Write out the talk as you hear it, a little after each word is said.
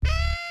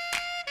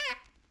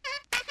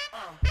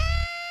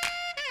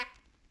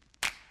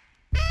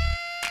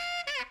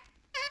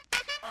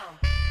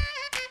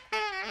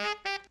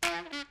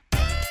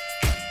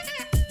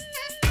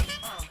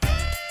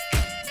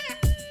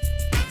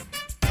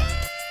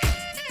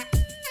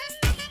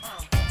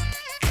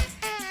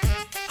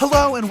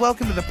Hello and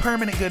welcome to the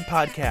Permanent Good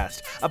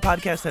Podcast, a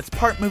podcast that's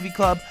part movie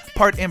club,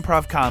 part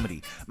improv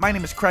comedy. My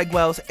name is Craig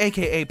Wells,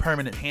 aka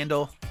Permanent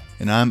Handle.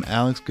 And I'm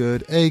Alex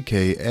Good,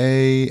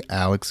 aka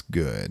Alex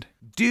Good.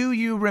 Do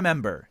you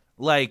remember,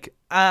 like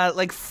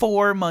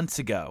 4 months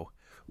ago,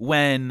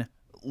 when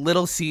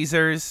Little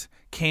Caesars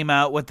came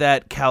out with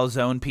that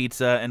calzone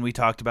pizza and we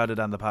talked about it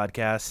on the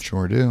podcast?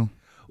 Sure do.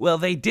 Well,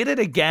 they did it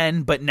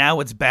again, but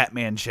now it's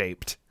Batman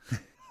shaped.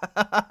 Is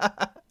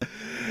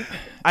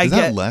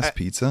that less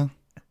pizza?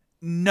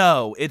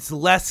 No, it's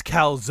less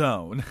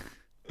calzone.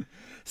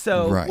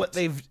 Right.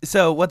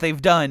 What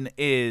they've done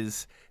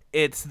is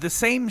it's the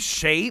same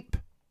shape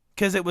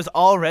because it was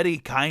already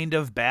kind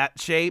of bat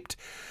shaped.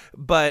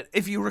 But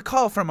if you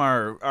recall from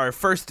our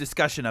first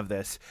discussion of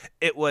this,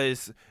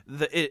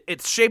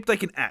 it's shaped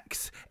like an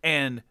X,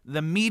 and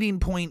the meeting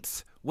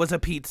points was a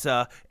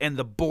pizza, and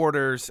the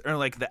borders or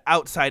like the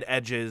outside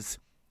edges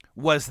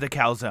was the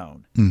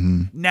calzone.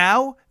 Mm-hmm.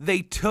 Now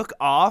they took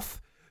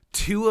off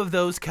two of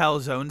those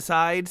calzone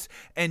sides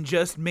and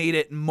just made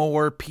it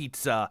more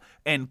pizza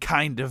and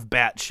kind of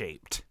bat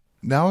shaped.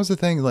 That was the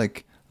thing.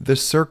 Like, the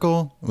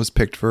circle was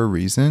picked for a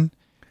reason.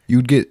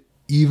 You'd get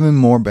even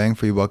more bang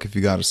for your buck if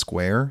you got a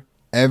square.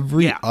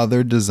 Every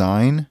other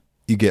design,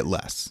 you get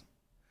less.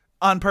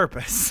 On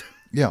purpose.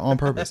 Yeah, on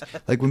purpose.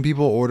 Like, when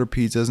people order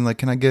pizzas and like,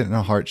 can I get it in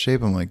a heart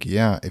shape? I'm like,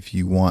 yeah, if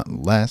you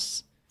want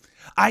less.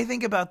 I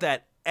think about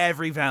that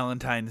every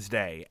Valentine's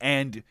Day,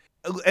 and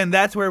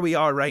that's where we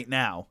are right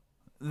now.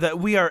 That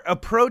we are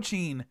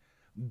approaching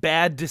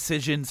bad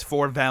decisions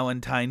for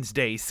Valentine's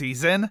Day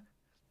season.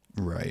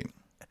 Right.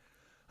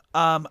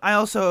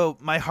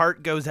 My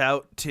heart goes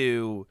out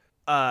to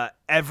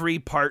every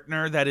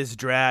partner that is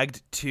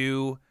dragged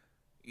to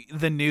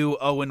the new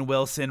Owen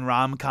Wilson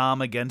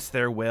rom-com Against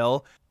Their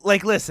Will.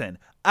 Like, listen,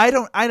 I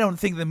don't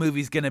think the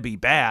movie's going to be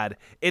bad.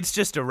 It's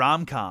just a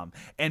rom-com.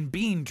 And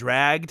being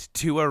dragged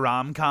to a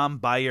rom-com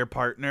by your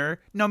partner,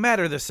 no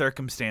matter the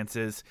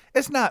circumstances,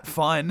 it's not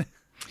fun.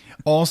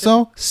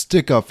 Also,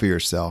 stick up for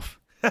yourself.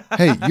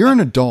 Hey, you're an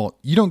adult.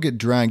 You don't get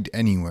dragged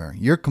anywhere.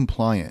 You're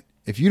compliant.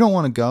 If you don't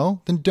want to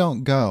go, then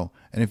don't go.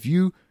 And if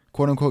you,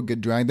 quote unquote, get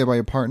dragged there by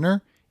your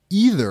partner,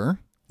 either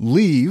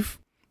leave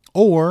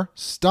or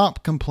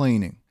stop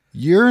complaining.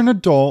 You're an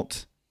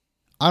adult.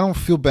 I don't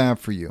feel bad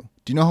for you.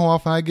 Do you know how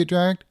often I get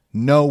dragged?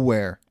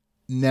 Nowhere.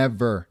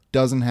 Never.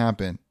 Doesn't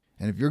happen.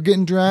 And if you're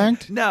getting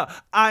dragged, no,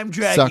 I'm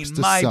dragging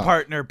my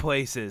partner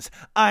places.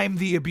 I'm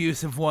the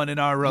abusive one in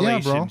our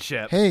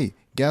relationship. Yeah, bro. Hey,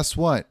 guess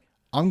what?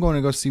 I'm going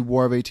to go see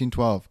War of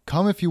 1812.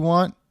 Come if you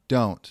want.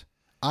 Don't.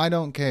 I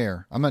don't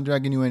care. I'm not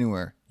dragging you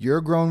anywhere. You're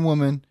a grown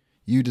woman.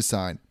 You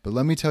decide. But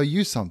let me tell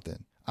you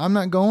something. I'm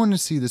not going to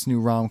see this new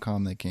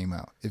rom-com that came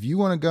out. If you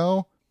want to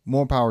go,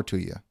 more power to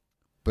you.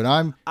 But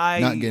I'm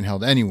not getting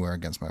held anywhere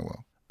against my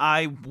will.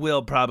 I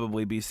will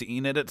probably be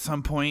seeing it at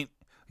some point.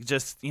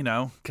 Just,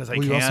 because I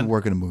can. You also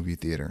work in a movie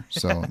theater,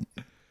 so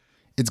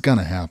it's going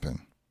to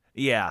happen.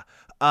 Yeah.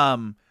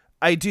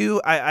 I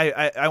do.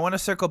 I want to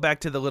circle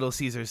back to the Little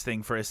Caesars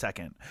thing for a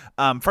second.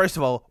 First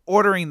of all,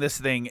 ordering this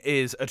thing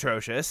is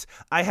atrocious.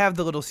 I have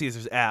the Little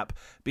Caesars app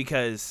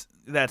because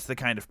that's the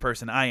kind of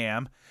person I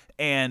am.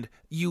 And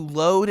you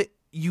load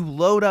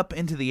up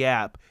into the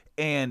app,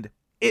 and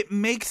it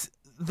makes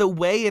the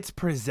way it's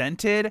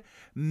presented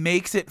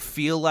makes it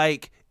feel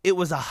like it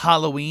was a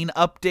Halloween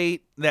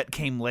update that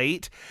came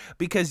late,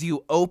 because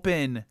you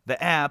open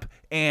the app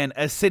and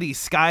a city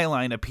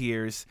skyline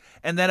appears,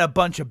 and then a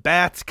bunch of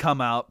bats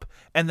come up,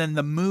 and then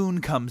the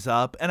moon comes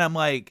up, and I'm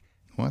like,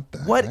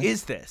 what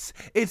is this?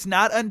 It's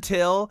not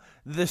until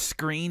the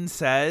screen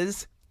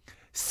says,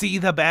 see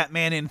the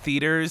Batman in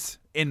theaters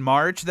in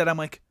March, that I'm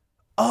like,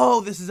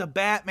 oh, this is a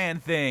Batman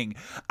thing.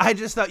 I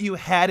just thought you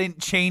hadn't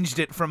changed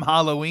it from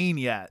Halloween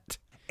yet.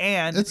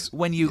 And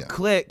when you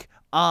click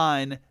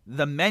on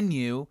the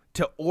menu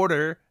to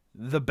order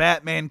the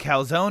Batman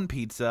calzone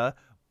pizza,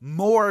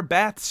 more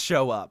bats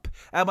show up.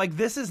 I'm like,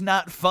 this is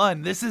not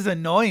fun. This is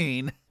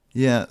annoying.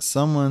 Yeah,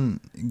 someone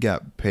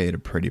got paid a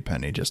pretty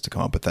penny just to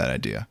come up with that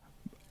idea.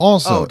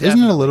 Also,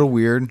 isn't it a little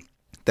weird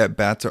that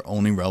bats are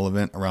only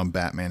relevant around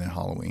Batman and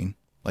Halloween?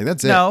 Like,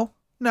 that's it.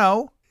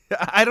 No.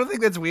 I don't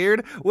think that's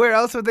weird. Where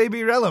else would they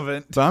be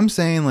relevant? But I'm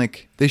saying,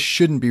 like, they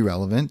shouldn't be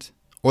relevant,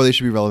 or they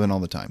should be relevant all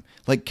the time.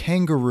 Like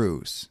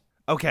kangaroos.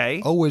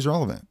 Okay. Always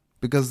relevant,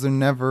 because they're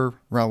never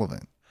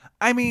relevant.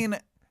 I mean,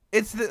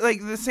 it's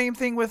the same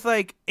thing with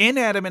like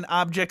inanimate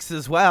objects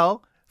as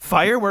well.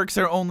 Fireworks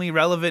are only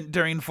relevant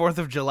during 4th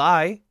of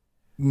July.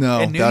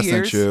 No, that's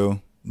not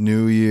true.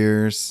 New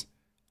Year's,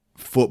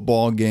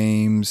 football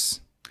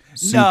games,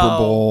 Super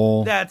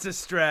Bowl. That's a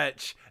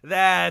stretch.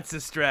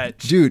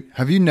 Dude,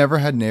 have you never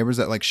had neighbors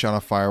that like shut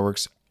off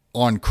fireworks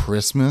on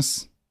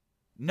Christmas?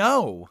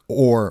 No.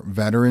 Or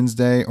Veterans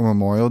Day or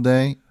Memorial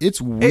Day? It's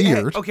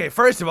weird. Hey, okay,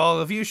 first of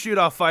all, if you shoot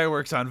off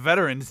fireworks on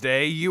Veterans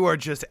Day, you are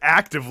just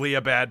actively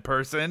a bad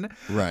person.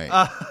 Right.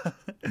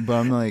 But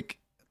I'm like,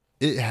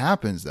 it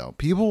happens though.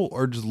 People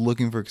are just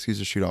looking for excuses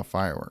to shoot off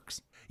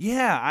fireworks.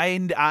 Yeah,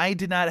 I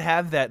did not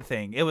have that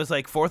thing. It was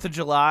like 4th of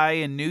July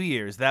and New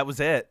Year's. That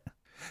was it.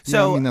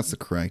 So I mean, that's the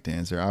correct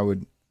answer. I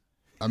would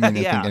I mean,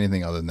 I Yeah. think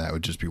anything other than that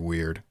would just be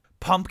weird.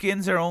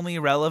 Pumpkins are only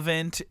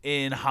relevant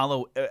in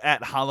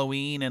at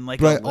Halloween and like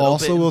a But I little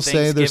also bit in will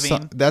say there's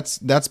Thanksgiving.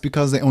 that's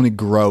because they only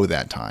grow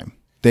that time.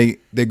 They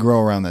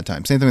grow around that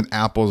time. Same thing with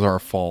apples are a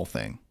fall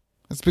thing.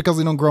 That's because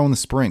they don't grow in the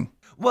spring.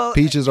 Well,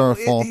 Peaches are a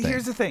fall thing.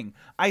 Here's the thing.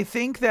 I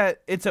think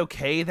that it's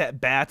okay that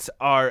bats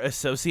are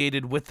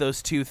associated with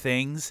those two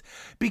things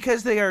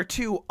because they are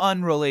two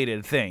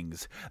unrelated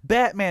things.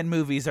 Batman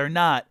movies are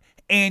not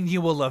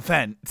annual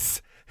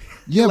events.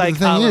 Yeah, like but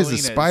the thing is, Halloween the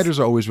spiders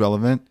are always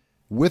relevant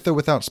with or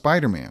without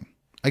Spider-Man.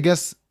 I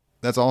guess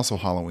that's also a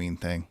Halloween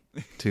thing,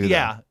 too.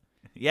 Yeah.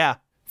 Yeah.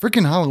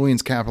 Freaking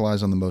Halloween's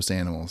capitalized on the most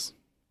animals.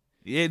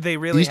 Yeah, they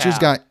really Easter's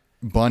have. got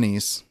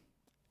bunnies,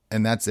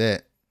 and that's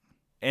it.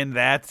 And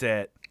that's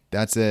it.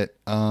 That's it.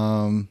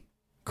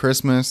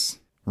 Christmas,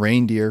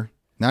 reindeer.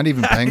 Not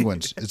even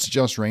penguins. It's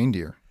just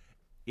reindeer.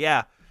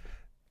 Yeah.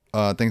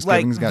 Like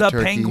Thanksgiving's the got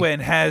turkey. penguin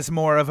has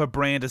more of a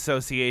brand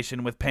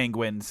association with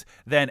penguins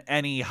than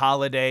any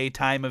holiday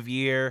time of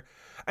year.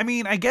 I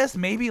mean, I guess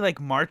maybe like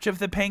March of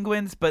the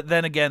Penguins, but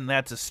then again,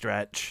 that's a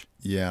stretch.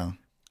 Yeah.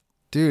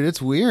 Dude,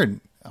 it's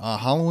weird.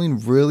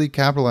 Halloween really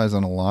capitalized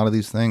on a lot of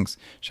these things.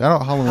 Shout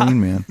out Halloween,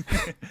 man.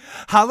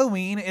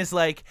 Halloween is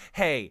like,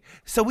 hey,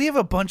 so we have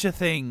a bunch of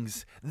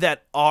things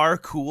that are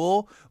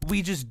cool.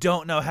 We just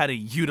don't know how to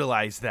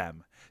utilize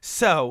them.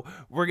 So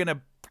we're going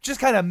to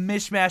just kind of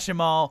mishmash them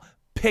all.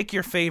 Pick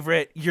your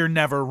favorite. You're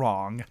never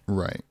wrong.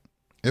 Right.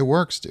 It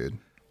works, dude.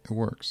 It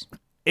works.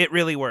 It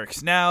really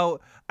works. Now,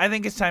 I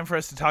think it's time for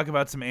us to talk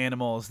about some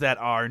animals that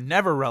are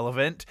never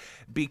relevant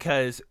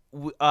because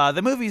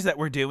the movies that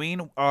we're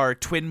doing are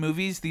twin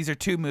movies. These are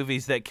two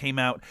movies that came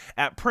out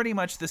at pretty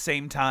much the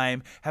same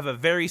time, have a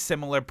very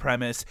similar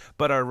premise,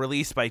 but are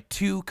released by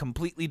two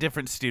completely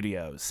different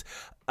studios.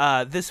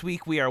 This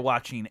week we are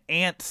watching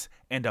Ants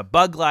and A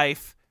Bug's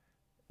Life,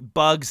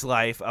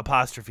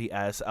 apostrophe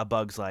S, A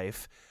Bug's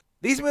Life.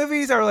 These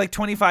movies are like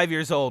 25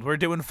 years old. We're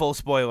doing full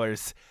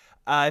spoilers.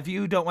 If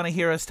you don't want to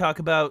hear us talk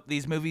about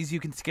these movies, you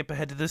can skip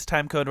ahead to this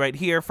time code right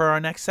here for our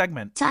next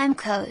segment. Time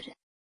code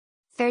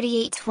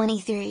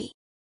 3823.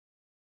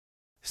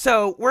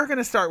 So we're going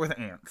to start with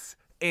Ants.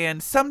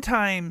 And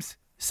sometimes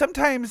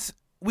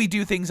we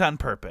do things on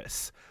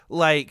purpose.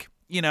 Like,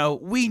 you know,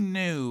 we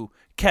knew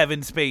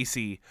Kevin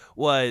Spacey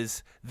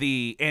was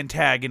the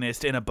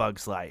antagonist in A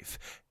Bug's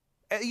Life.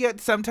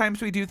 Yet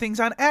sometimes we do things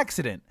on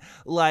accident,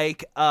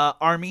 like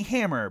Armie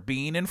Hammer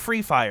being in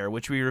Free Fire,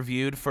 which we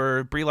reviewed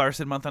for Brie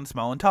Larson Month on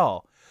Small and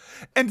Tall.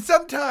 And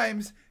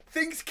sometimes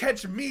things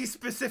catch me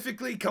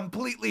specifically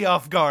completely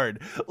off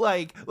guard.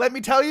 Like, let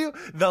me tell you,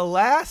 the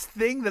last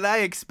thing that I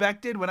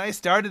expected when I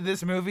started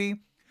this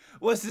movie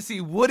was to see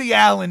Woody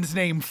Allen's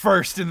name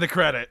first in the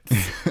credits.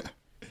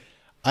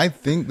 I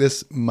think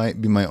this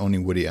might be my only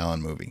Woody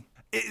Allen movie.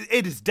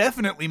 It is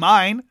definitely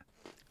mine.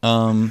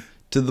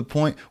 To the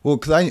point, well,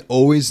 because I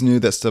always knew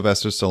that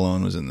Sylvester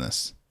Stallone was in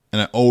this.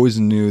 And I always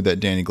knew that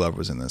Danny Glover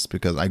was in this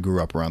because I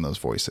grew up around those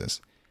voices.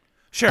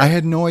 Sure. I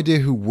had no idea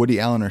who Woody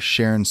Allen or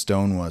Sharon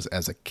Stone was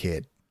as a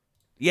kid.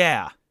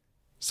 Yeah.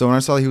 So when I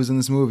saw he was in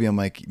this movie, I'm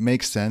like,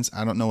 makes sense.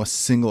 I don't know a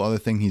single other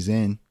thing he's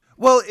in.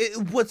 Well,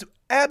 what's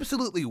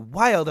absolutely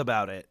wild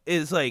about it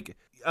is like,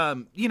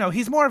 you know,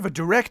 he's more of a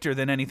director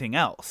than anything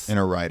else. And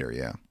a writer,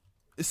 yeah.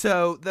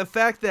 So the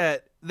fact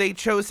that they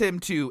chose him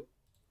to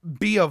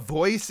be a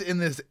voice in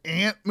this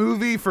Ant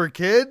movie for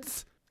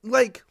kids,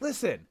 like,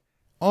 listen.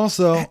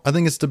 Also, I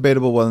think it's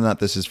debatable whether or not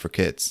this is for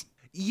kids.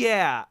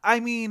 Yeah,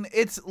 I mean,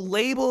 it's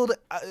labeled.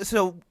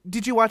 So,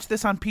 did you watch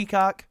this on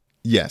Peacock?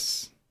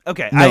 Yes.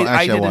 Okay. No,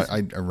 I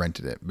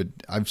rented it, but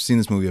I've seen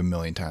this movie a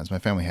million times. My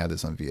family had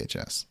this on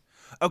VHS.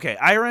 Okay,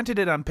 I rented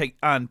it on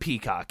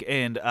Peacock,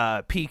 and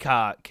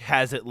Peacock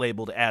has it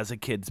labeled as a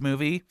kids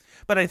movie.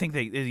 But I think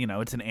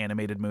it's an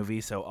animated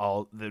movie,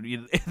 so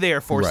they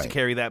are forced to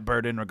carry that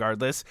burden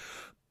regardless.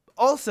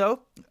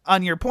 Also,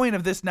 on your point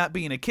of this not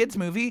being a kids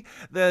movie,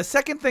 the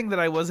second thing that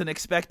I wasn't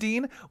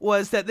expecting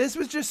was that this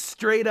was just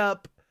straight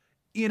up,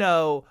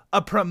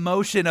 a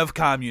promotion of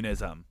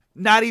communism.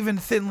 Not even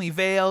thinly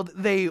veiled.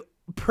 They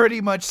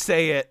pretty much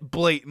say it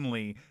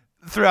blatantly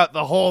throughout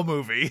the whole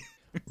movie.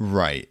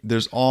 Right.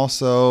 There's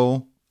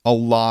also a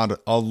lot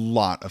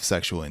of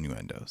sexual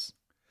innuendos.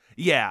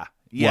 Yeah.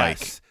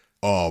 Yes.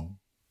 Like a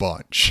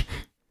bunch.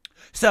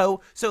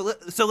 So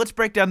let's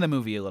break down the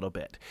movie a little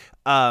bit.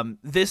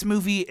 This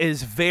movie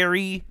is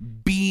very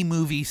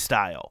B-movie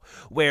style,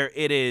 where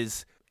it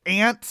is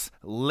ants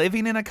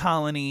living in a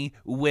colony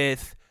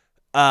with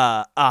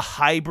a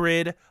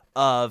hybrid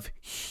of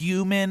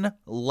human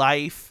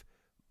life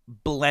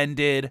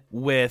blended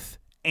with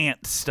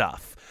ant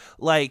stuff.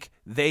 Like,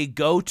 they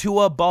go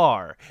to a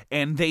bar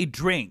and they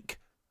drink,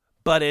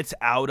 but it's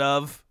out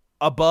of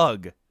a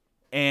bug.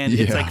 And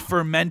it's like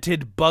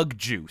fermented bug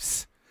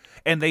juice.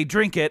 And they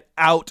drink it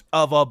out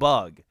of a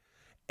bug.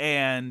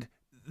 And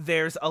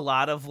there's a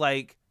lot of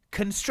like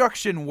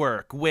construction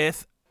work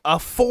with a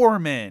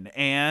foreman,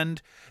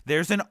 and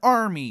there's an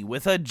army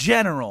with a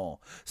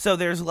general. So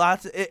there's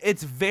lots.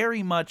 It's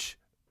very much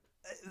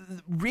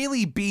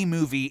really B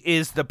movie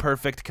is the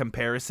perfect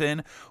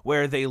comparison,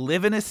 where they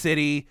live in a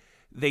city,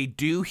 they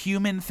do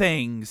human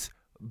things,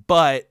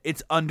 but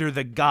it's under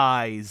the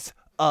guise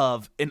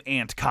of an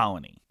ant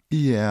colony.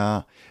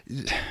 Yeah.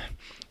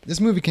 This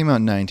movie came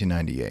out in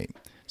 1998.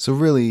 So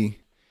really,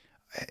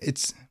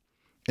 it's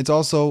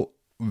also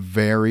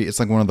it's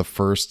like one of the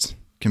first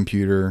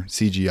computer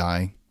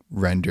CGI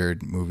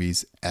rendered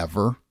movies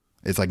ever.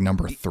 It's like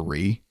number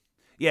 3.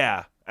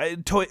 Yeah.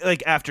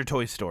 After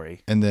Toy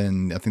Story. And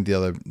then I think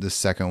the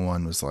second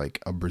one was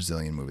like a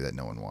Brazilian movie that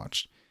no one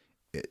watched.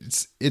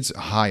 It's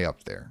high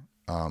up there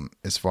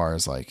as far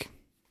as like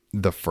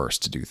the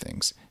first to do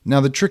things.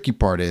 Now the tricky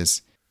part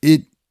is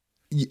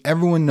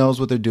everyone knows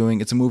what they're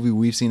doing. It's a movie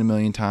we've seen a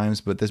million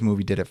times, but this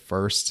movie did it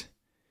first,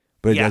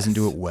 but it doesn't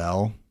do it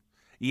well.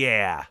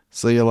 Yeah.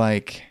 So you're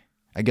like,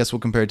 I guess we'll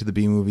compare it to the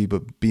B movie,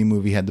 but B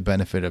movie had the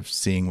benefit of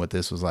seeing what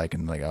this was like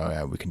and like, oh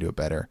yeah, we can do it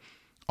better.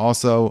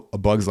 Also, A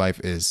Bug's Life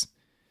is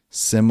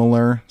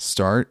similar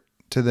start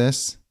to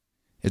this.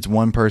 It's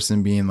one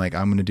person being like,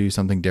 I'm going to do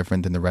something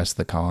different than the rest of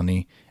the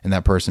colony, and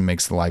that person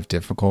makes the life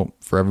difficult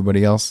for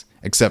everybody else,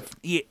 except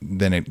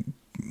then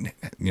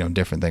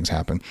different things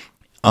happen.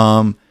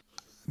 I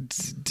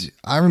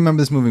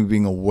remember this movie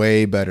being a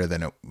way better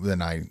than it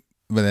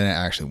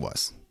actually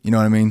was. You know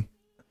what I mean?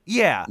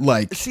 Yeah.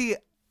 Like, see,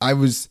 I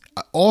was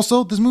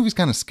also, this movie's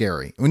kind of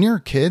scary. When you're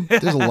a kid,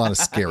 there's a lot of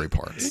scary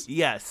parts.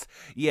 Yes.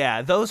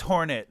 Yeah. Those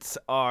hornets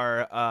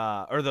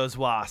are, or those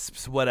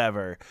wasps,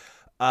 whatever.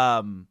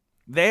 They're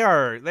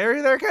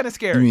kind of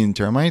scary. You mean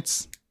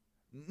termites?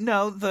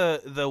 No,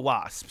 the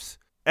wasps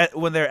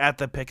when they're at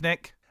the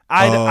picnic.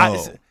 I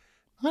didn't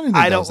think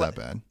that was that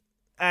bad.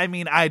 I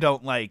mean, I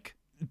don't like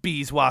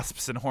bees,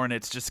 wasps, and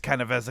hornets just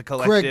kind of as a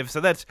collective.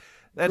 So that's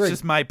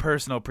just my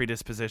personal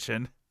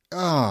predisposition.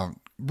 Oh,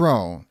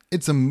 bro,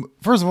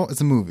 first of all,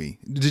 it's a movie.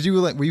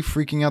 Were you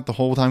freaking out the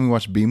whole time you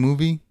watched B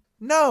movie?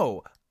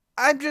 No,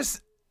 I'm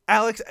just,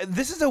 Alex,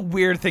 this is a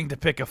weird thing to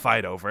pick a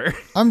fight over.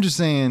 I'm just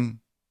saying,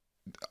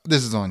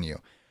 this is on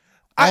you.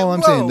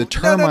 I'm saying the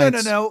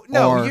termites.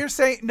 No. You're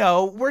saying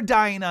no. We're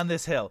dying on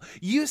this hill.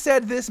 You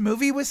said this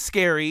movie was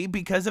scary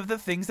because of the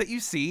things that you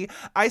see.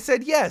 I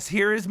said yes.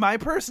 Here is my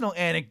personal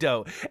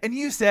anecdote, and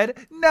you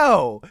said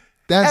no.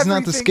 That's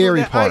not the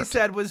scary part. I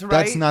said was right.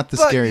 That's not the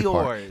scary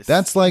part.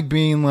 That's like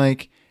being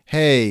like,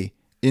 hey,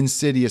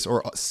 Insidious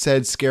or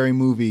said scary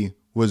movie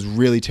was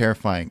really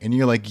terrifying, and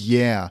you're like,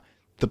 yeah,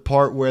 the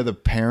part where the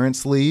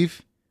parents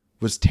leave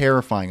was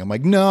terrifying. I'm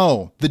like,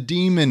 no, the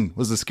demon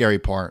was the scary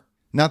part.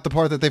 Not the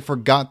part that they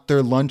forgot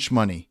their lunch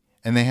money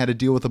and they had to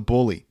deal with a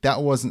bully.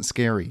 That wasn't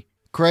scary.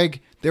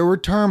 Craig, there were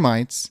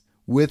termites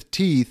with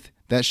teeth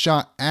that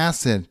shot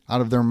acid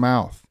out of their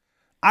mouth.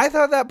 I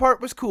thought that part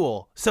was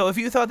cool. So if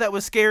you thought that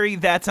was scary,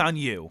 that's on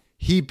you.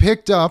 He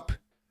picked up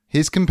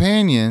his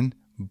companion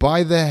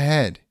by the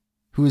head,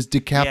 who was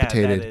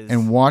decapitated,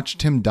 and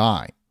watched him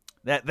die.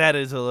 That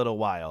is a little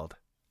wild.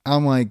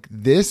 I'm like,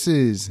 this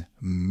is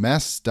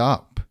messed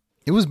up.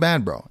 It was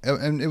bad, bro.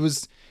 And it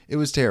was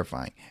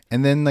terrifying.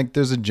 And then like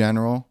there's a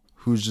general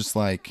who's just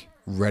like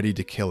ready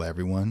to kill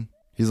everyone.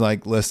 He's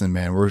like, listen,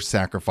 man, we're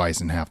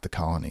sacrificing half the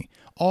colony.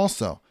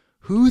 Also,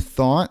 who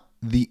thought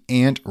the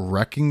ant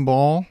wrecking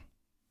ball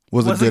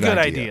was a good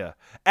idea?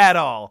 At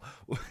all.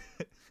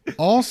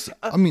 Also,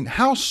 I mean,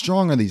 how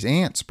strong are these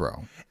ants,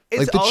 bro?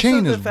 Like the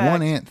chain is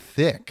one ant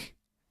thick.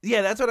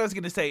 Yeah, that's what I was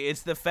going to say.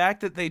 It's the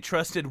fact that they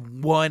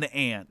trusted one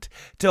ant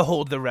to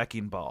hold the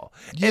wrecking ball.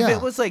 Yeah. If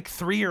it was like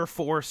 3 or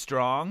 4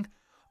 strong,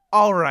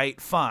 all right,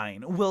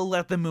 fine. We'll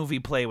let the movie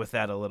play with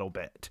that a little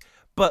bit.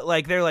 But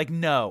like they're like,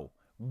 no,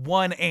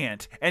 one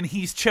ant, and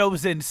he's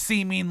chosen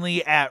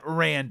seemingly at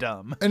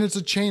random. And it's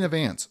a chain of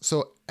ants.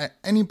 So at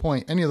any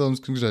point, any of those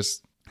can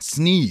just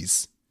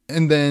sneeze,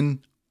 and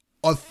then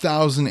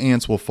 1,000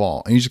 ants will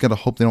fall. And you just got to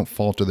hope they don't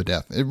fall to their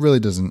death. It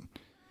really doesn't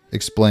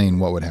explain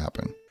what would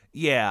happen.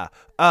 Yeah.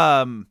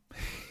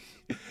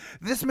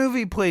 This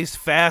movie plays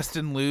fast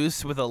and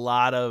loose with a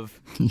lot of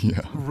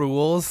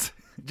rules,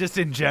 just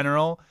in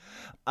general.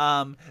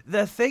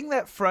 The thing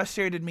that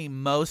frustrated me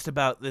most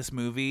about this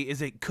movie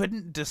is it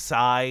couldn't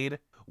decide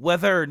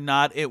whether or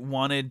not it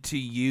wanted to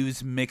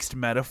use mixed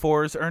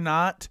metaphors or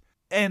not.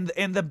 And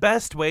the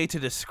best way to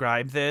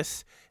describe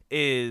this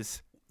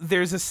is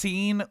there's a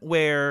scene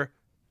where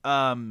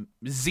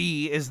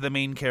Z is the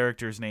main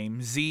character's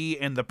name. Z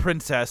and the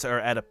princess are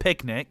at a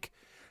picnic,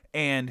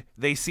 and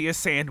they see a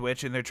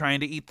sandwich, and they're trying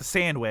to eat the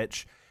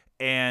sandwich,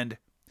 and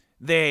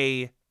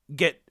it's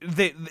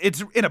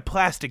in a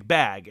plastic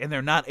bag, and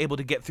they're not able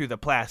to get through the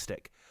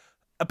plastic.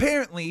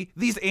 Apparently,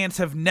 these ants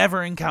have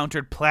never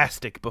encountered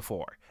plastic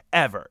before,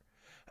 ever.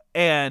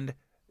 And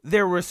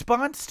their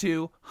response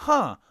to,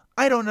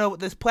 I don't know what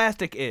this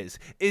plastic is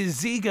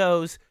Z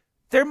goes,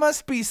 there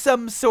must be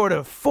some sort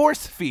of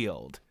force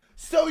field.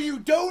 So you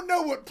don't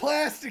know what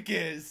plastic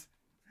is,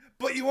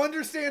 but you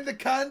understand the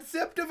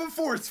concept of a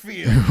force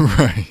field.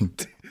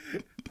 Right.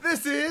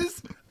 This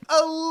is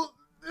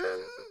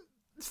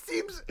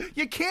seems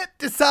you can't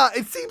decide.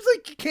 It seems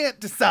like you can't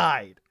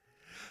decide.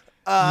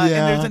 And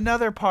there's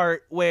another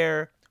part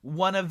where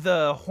one of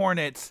the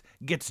hornets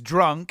gets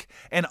drunk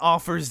and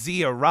offers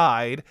Z a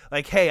ride,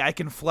 like, hey, I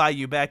can fly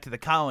you back to the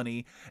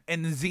colony.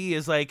 And Z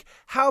is like,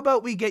 how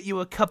about we get you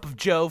a cup of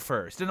Joe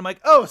first? And I'm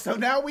like, oh, so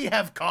now we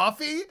have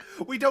coffee?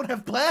 We don't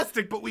have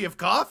plastic, but we have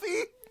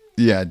coffee?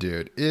 Yeah,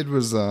 dude. It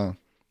was,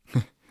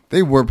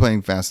 they were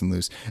playing fast and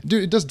loose.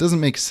 Dude, it just doesn't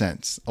make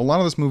sense. A lot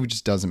of this movie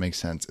just doesn't make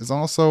sense. It's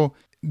also,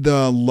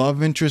 the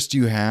love interest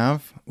you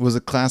have was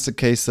a classic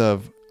case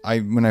of,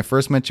 when I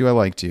first met you, I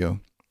liked you.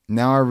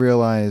 Now I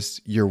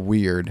realize you're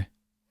weird,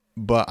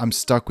 but I'm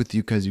stuck with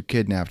you because you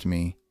kidnapped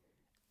me,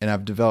 and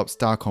I've developed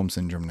Stockholm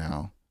Syndrome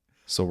now,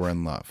 so we're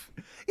in love.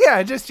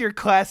 Yeah, just your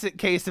classic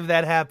case of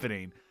that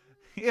happening.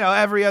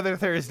 Every other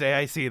Thursday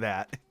I see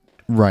that.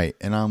 Right,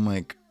 and I'm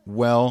like,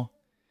 well,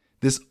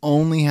 this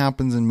only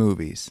happens in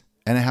movies,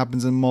 and it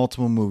happens in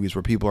multiple movies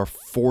where people are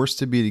forced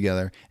to be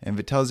together, and if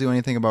it tells you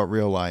anything about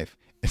real life,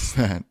 it's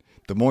that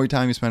the more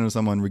time you spend with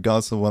someone,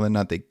 regardless of whether or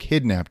not they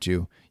kidnapped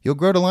you, you'll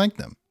grow to like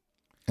them.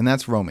 And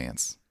that's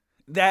romance.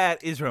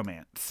 That is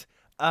romance.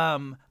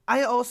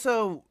 I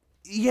also,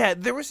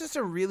 there was just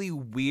a really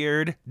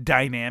weird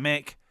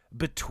dynamic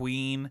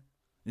between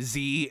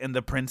Z and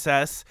the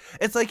princess.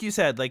 It's like you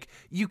said, like,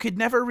 you could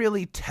never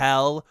really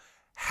tell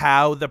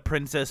how the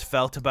princess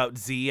felt about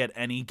Z at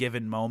any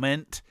given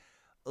moment.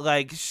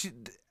 Like,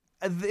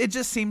 it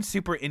just seemed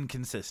super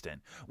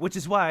inconsistent, which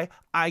is why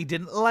I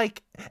didn't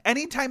like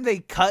anytime they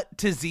cut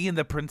to Z and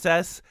the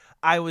princess.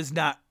 I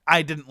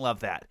didn't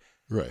love that.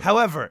 Right.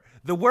 However,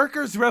 the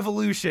workers'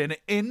 revolution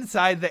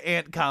inside the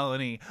ant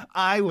colony,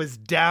 I was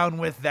down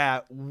with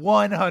that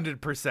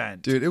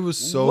 100%. Dude, it was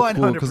so 100%.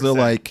 Cool because they're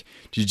like,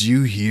 did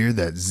you hear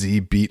that Z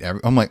beat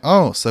I'm like,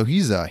 oh, so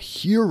he's a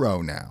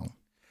hero now.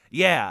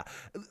 Yeah.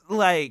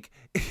 Like,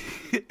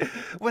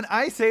 when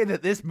I say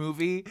that this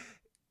movie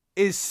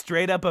is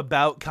straight up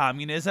about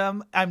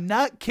communism, I'm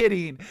not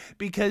kidding,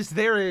 because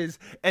there is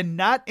a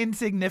not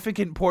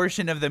insignificant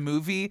portion of the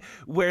movie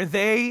where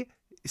they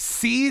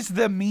seize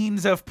the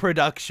means of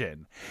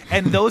production,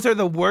 and those are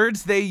the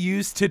words they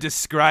use to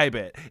describe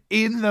it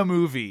in the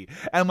movie.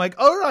 And I'm like,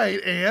 all right,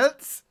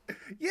 ants,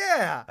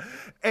 yeah.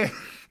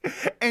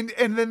 And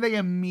then they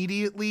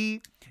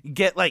immediately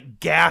get like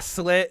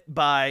gaslit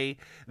by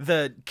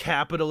the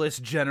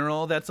capitalist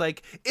general that's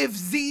like, if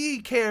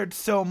Z cared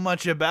so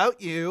much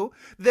about you,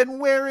 then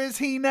where is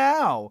he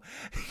now?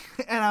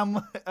 And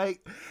I'm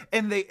like,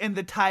 and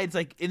the tides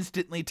like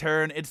instantly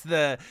turn. It's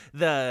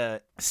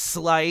the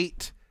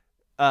slight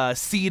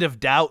seed of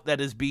doubt that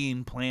is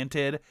being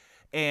planted.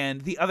 And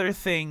the other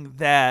thing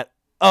that,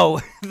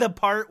 the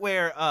part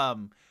where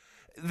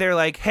they're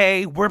like,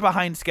 hey, we're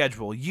behind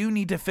schedule, you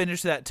need to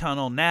finish that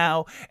tunnel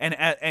now,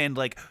 and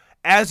like,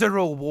 as a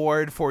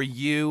reward for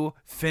you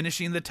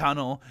finishing the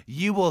tunnel,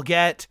 you will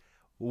get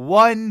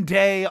 1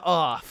 day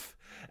off.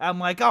 I'm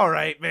like, all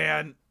right,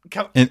 man.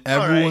 And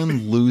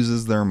everyone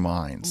loses their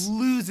minds.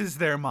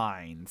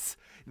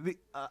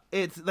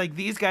 It's like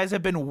these guys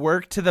have been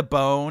worked to the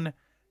bone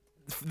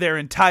their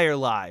entire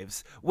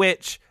lives,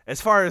 which,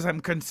 as far as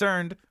I'm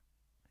concerned,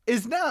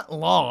 is not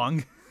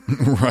long.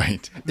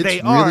 Right.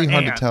 It's really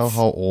hard to tell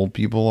how old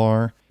people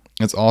are.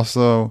 It's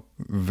also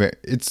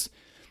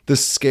the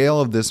scale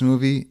of this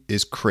movie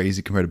is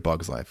crazy compared to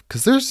Bug's Life,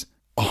 because there's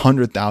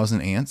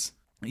 100,000 ants.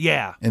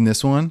 Yeah. In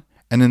this one,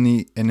 and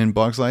in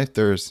Bug's Life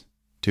there's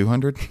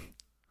 200.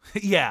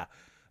 Yeah,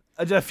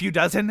 a few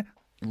dozen.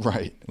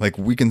 Right. Like,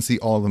 we can see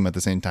all of them at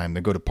the same time.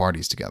 They go to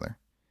parties together.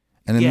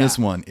 And in this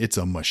one, it's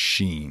a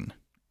machine.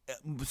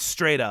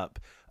 Straight up.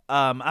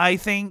 I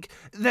think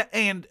that,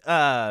 and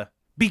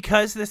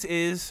because this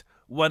is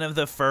one of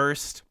the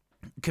first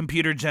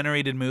computer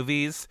generated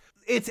movies,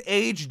 its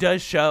age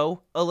does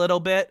show a little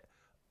bit.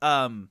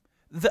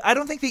 I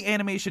don't think the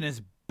animation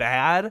is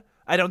bad.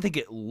 I don't think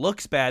it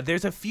looks bad.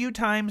 There's a few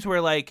times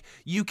where, like,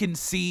 you can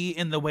see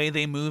in the way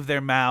they move their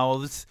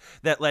mouths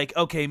that, like,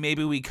 okay,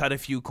 maybe we cut a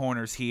few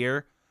corners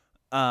here.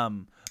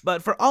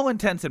 But for all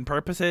intents and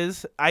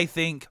purposes, I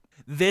think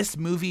this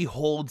movie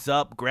holds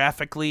up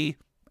graphically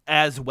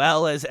as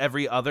well as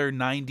every other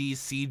 90s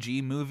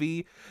CG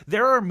movie.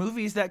 There are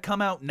movies that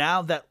come out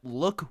now that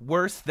look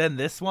worse than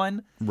this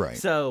one. Right.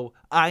 So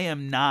I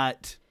am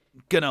not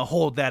going to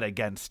hold that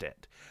against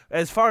it.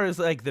 As far as,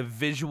 like, the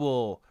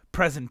visual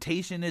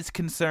presentation is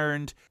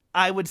concerned,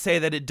 I would say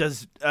that it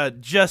does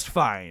just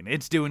fine.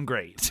 It's doing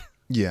great.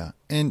 Yeah.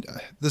 And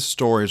the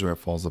story is where it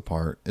falls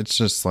apart. It's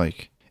just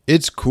like,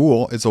 it's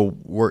cool.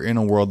 We're in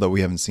a world that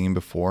we haven't seen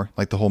before.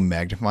 Like, the whole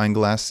magnifying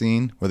glass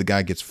scene where the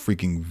guy gets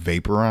freaking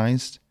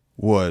vaporized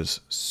was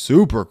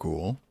super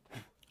cool.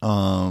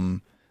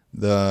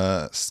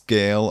 The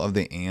scale of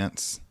the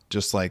ants,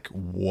 just like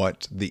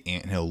what the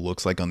anthill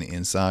looks like on the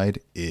inside,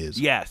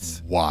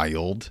 is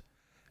wild.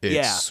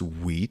 It's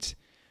sweet.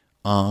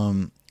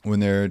 When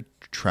they're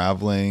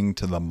traveling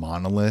to the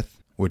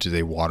monolith, which is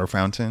a water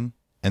fountain,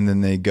 and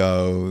then they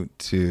go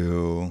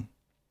to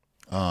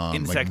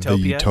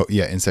Insectopia.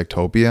 Like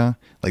Insectopia.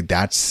 Like,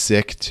 that's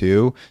sick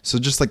too. So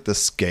just like the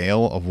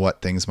scale of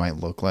what things might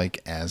look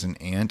like as an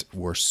ant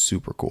were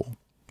super cool.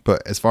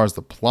 But as far as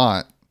the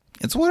plot,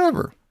 it's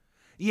whatever.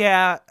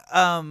 Yeah,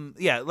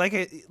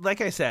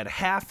 like I said,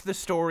 half the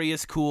story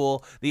is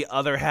cool. The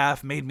other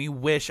half made me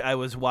wish I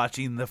was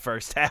watching the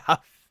first half.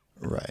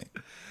 Right.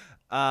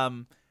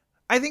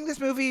 I think this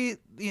movie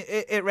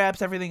it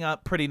wraps everything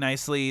up pretty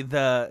nicely.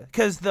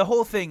 Because the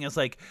whole thing is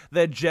like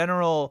the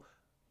general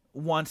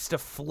wants to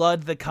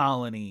flood the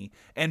colony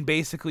and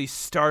basically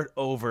start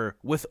over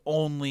with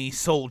only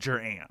soldier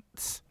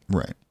ants.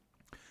 Right.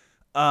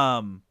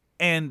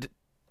 And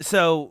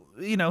so,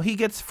 he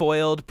gets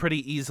foiled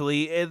pretty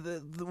easily.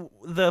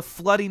 The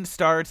flooding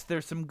starts.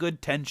 There's some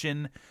good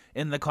tension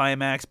in the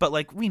climax, but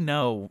like we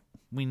know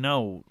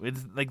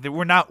it's like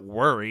we're not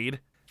worried.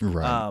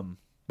 Right.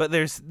 But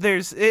there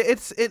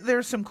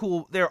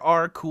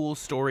are cool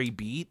story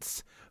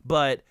beats,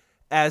 but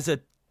as a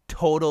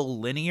total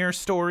linear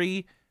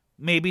story,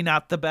 maybe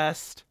not the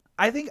best.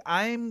 I think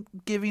I'm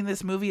giving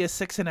this movie a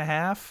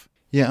 6.5.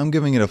 Yeah, I'm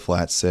giving it a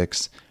flat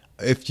 6.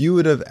 If you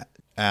would have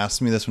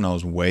asked me this when I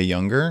was way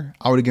younger,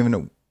 I would have given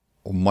it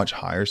a much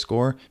higher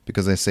score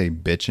because they say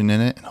bitchin'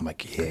 in it, and I'm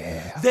like,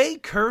 yeah. They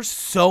curse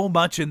so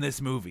much in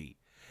this movie.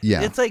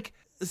 Yeah. It's like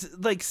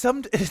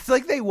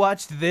they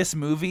watched this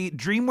movie.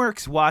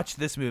 DreamWorks watched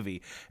this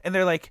movie, and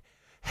they're like,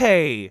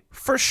 "Hey,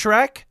 for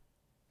Shrek,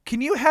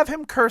 can you have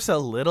him curse a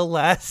little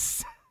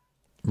less?"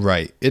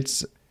 Right.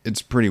 It's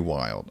pretty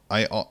wild.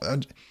 It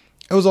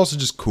was also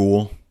just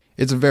cool.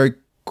 It's a very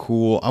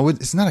cool.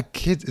 It's not a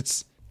kid.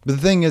 But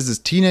the thing is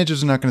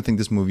teenagers are not going to think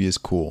this movie is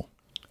cool.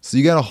 So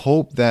you got to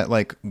hope that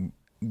like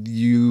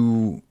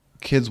you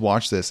kids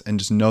watch this and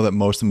just know that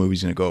most of the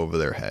movie's going to go over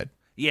their head.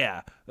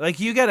 Yeah, like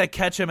you gotta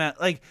catch them at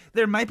like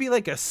there might be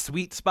like a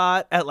sweet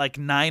spot at like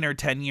 9 or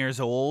 10 years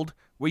old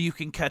where you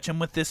can catch them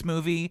with this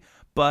movie,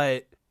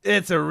 but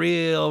it's a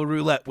real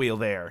roulette wheel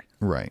there.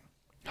 Right.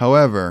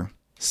 However,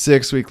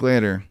 6 weeks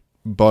later,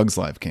 Bug's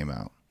Life came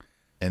out,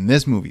 and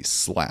this movie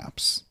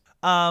slaps.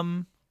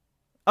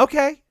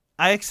 Okay,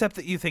 I accept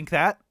that you think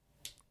that.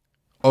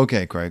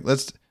 Okay, Craig,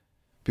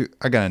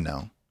 I gotta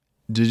know.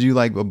 Did you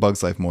like A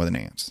Bug's Life more than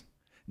Ants?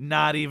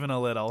 Not even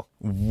a little.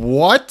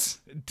 What?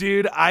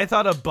 Dude, I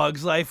thought A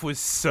Bug's Life was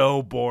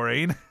so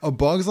boring. A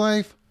Bug's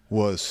Life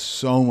was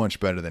so much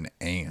better than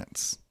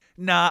Ants.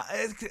 Nah,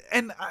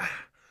 and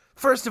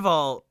first of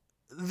all,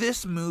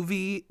 this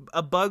movie,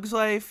 A Bug's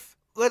Life,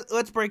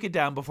 let's break it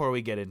down before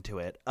we get into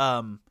it.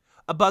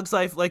 A Bug's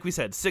Life, like we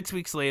said, 6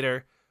 weeks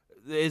later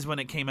is when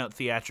it came out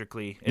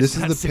theatrically. This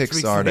is the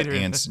Pixar to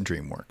Ants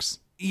DreamWorks.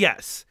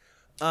 Yes.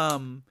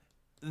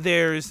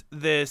 There's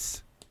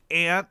this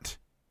ant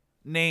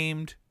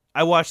named...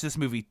 I watched this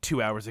movie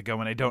 2 hours ago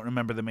and I don't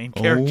remember the main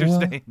character's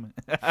name.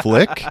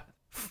 Flick?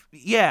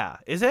 Yeah,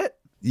 is it?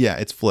 Yeah,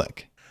 it's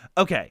Flick.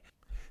 Okay.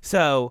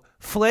 So,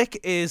 Flick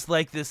is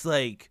like this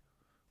like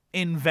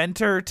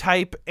inventor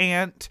type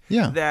ant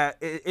that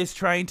is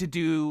trying to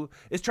do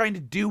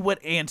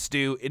what ants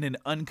do in an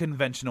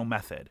unconventional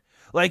method.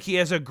 Like he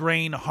has a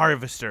grain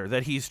harvester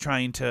that he's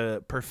trying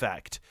to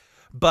perfect.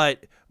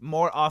 But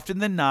more often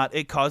than not,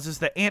 it causes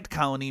the ant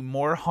colony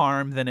more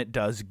harm than it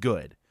does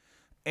good.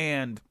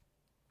 And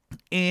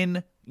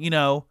in,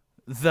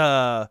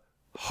 the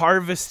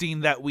harvesting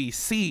that we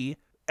see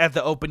at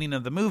the opening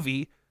of the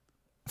movie,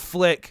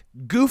 Flick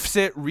goofs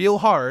it real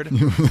hard.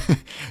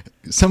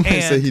 Some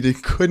might say he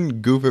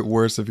couldn't goof it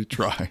worse if he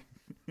tried.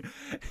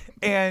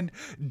 And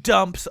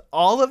dumps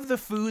all of the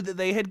food that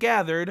they had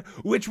gathered,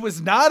 which was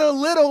not a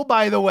little,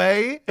 by the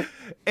way,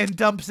 and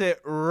dumps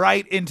it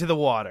right into the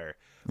water.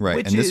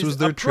 Right, and this was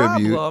their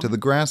tribute to the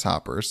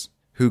grasshoppers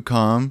who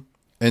come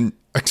and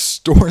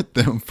extort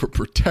them for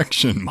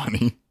protection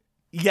money.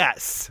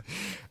 Yes.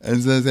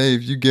 And says, hey,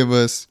 if you give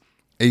us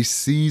a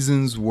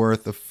season's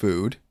worth of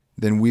food,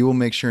 then we will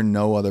make sure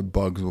no other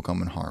bugs will come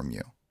and harm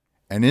you.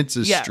 And it's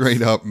a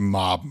straight up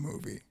mob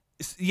movie.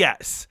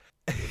 Yes.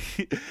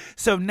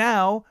 So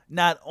now,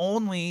 not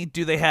only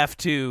do they have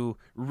to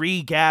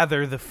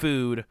regather the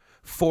food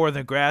for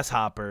the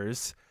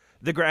grasshoppers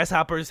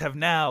have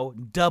now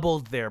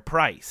doubled their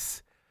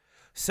price.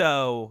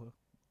 So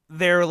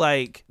they're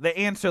like, the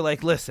ants are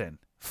like, listen,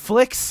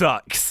 Flick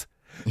sucks.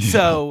 Yeah.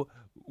 So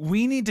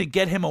we need to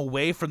get him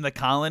away from the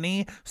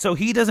colony so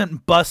he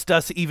doesn't bust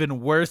us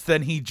even worse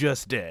than he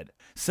just did.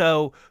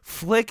 So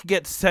Flick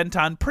gets sent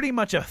on pretty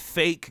much a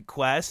fake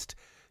quest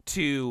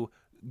to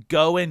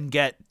go and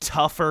get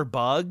tougher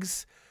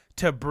bugs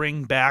to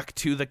bring back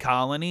to the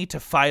colony to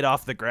fight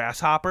off the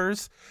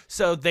grasshoppers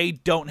so they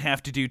don't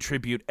have to do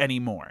tribute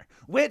anymore,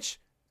 which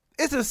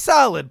is a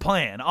solid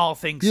plan, all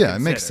things considered. Yeah, it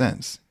makes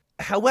sense.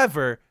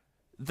 However,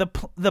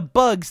 the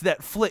bugs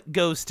that Flick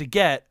goes to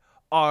get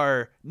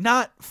are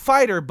not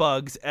fighter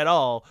bugs at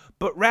all,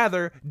 but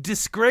rather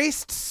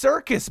disgraced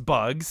circus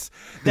bugs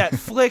that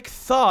Flick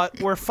thought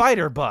were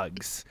fighter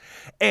bugs.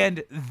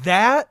 And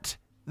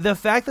the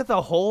fact that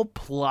the whole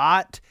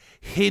plot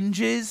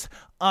hinges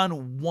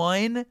on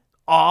one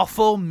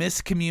awful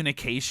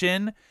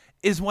miscommunication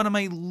is one of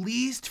my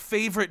least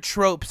favorite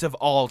tropes of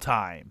all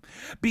time.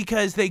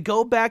 Because they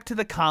go back to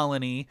the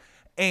colony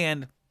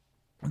and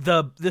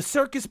the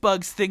circus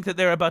bugs think that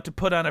they're about to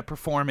put on a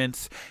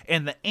performance,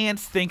 and the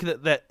ants think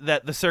that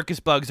the circus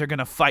bugs are going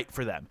to fight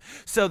for them.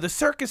 So the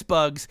circus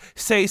bugs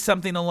say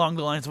something along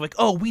the lines of like,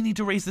 oh, we need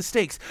to raise the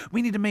stakes.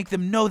 We need to make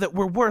them know that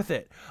we're worth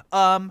it.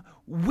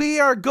 We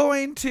are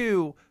going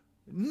to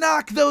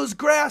knock those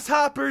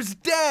grasshoppers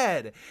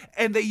dead.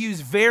 And they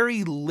use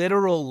very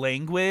literal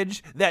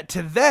language that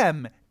to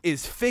them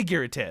is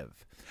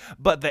figurative.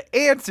 But the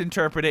ants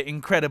interpret it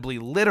incredibly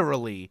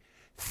literally,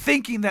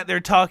 thinking that they're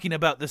talking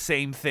about the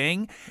same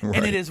thing. Right.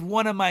 And it is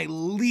one of my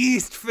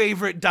least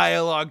favorite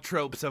dialogue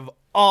tropes of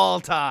all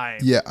time.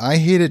 Yeah, I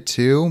hate it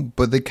too,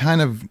 but they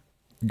kind of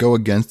go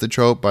against the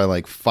trope by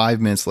like 5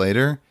 minutes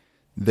later.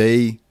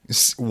 They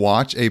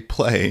watch a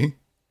play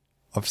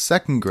of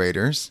second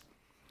graders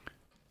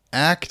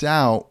act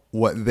out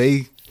what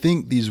they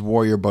think these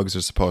warrior bugs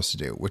are supposed to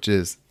do, which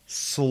is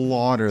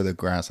slaughter the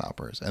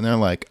grasshoppers. And they're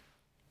like,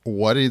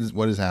 what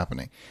is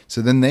happening?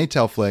 So then they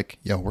tell Flick,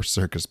 yo, we're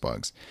circus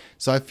bugs.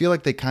 So I feel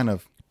like they kind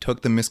of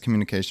took the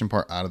miscommunication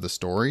part out of the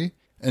story,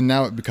 and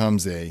now it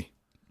becomes a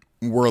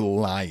we're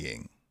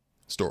lying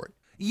story.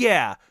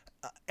 Yeah.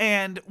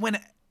 And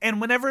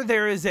whenever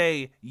there is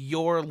a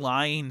you're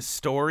lying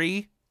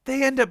story,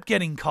 they end up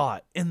getting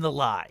caught in the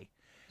lie.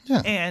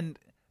 Yeah. And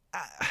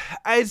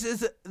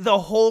as the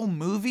whole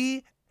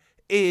movie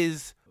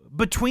is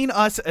between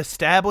us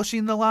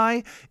establishing the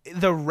lie,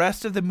 the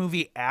rest of the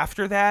movie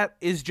after that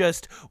is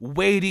just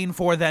waiting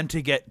for them to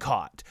get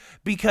caught.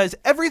 Because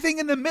everything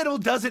in the middle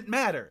doesn't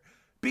matter.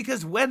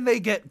 Because when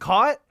they get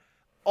caught,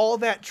 all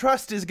that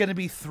trust is going to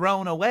be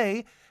thrown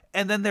away.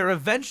 And then they're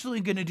eventually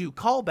going to do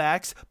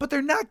callbacks, but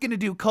they're not going to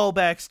do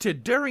callbacks to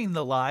during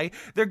the lie.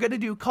 They're going to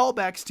do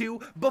callbacks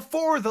to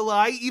before the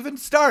lie even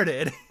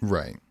started.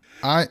 Right.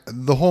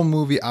 The whole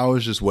movie, I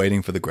was just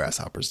waiting for the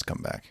grasshoppers to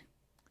come back.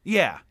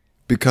 Yeah.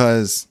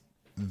 Because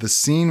the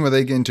scene where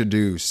they get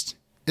introduced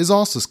is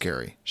also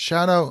scary.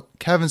 Shout out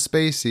Kevin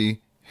Spacey,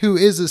 who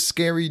is a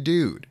scary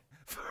dude.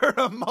 For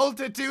a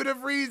multitude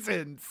of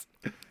reasons.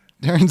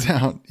 Turns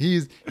out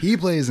he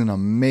plays an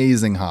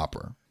amazing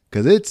Hopper.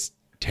 Because it's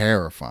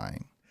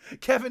terrifying.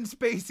 Kevin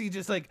Spacey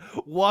just like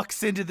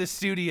walks into the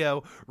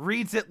studio,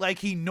 reads it like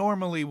he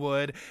normally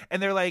would,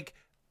 and they're like,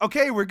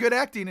 okay, we're good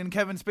acting. And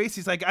Kevin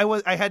Spacey's like,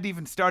 I hadn't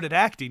even started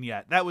acting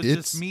yet. That was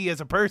just me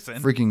as a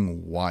person.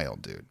 Freaking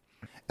wild, dude.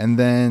 And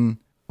then,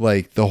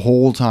 like, the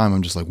whole time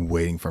I'm just like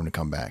waiting for him to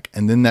come back.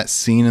 And then that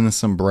scene in the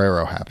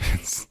sombrero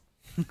happens.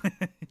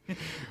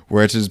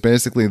 Where it's just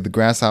basically the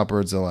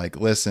grasshoppers are like,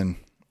 listen,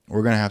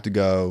 we're going to have to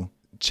go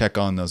check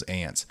on those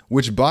ants.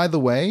 Which, by the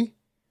way,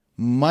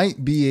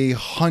 might be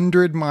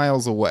 100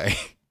 miles away.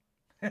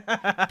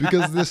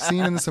 Because this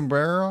scene in the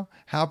sombrero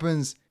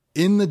happens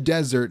in the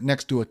desert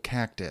next to a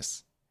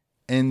cactus.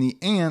 And the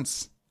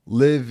ants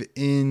live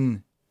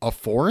in a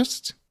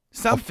forest?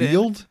 Something. A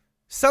field?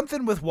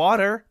 Something with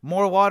water.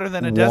 More water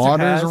than a desert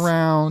has. Water's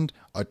around.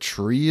 A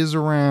tree is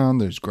around.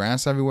 There's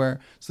grass everywhere.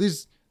 So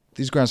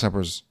these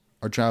grasshoppers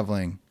are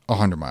traveling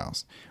 100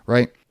 miles,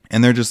 right?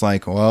 And they're just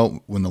like,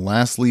 well, when the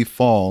last leaf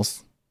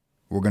falls,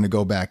 we're going to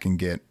go back and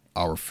get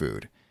our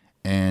food.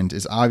 And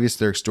it's obvious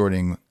they're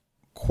extorting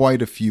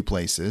quite a few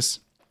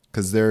places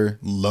because they're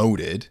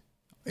loaded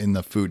in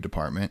the food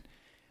department.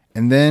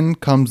 And then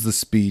comes the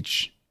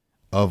speech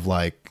of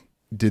like,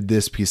 did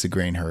this piece of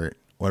grain hurt?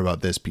 What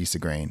about this piece of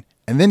grain?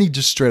 And then he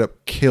just straight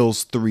up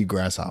kills 3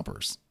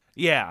 grasshoppers.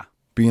 Yeah.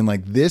 Being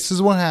like, this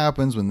is what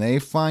happens when they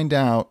find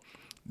out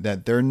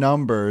that their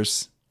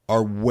numbers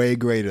are way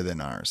greater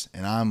than ours.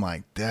 And I'm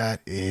like,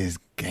 that is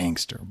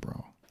gangster,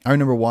 bro. I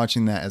remember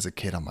watching that as a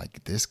kid. I'm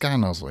like, this guy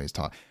knows what he's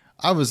talking.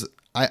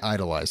 I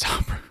idolized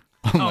Hopper.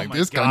 I'm like,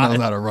 this guy knows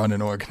how to run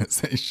an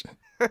organization.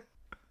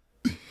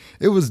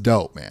 It was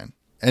dope, man.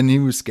 And he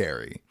was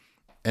scary.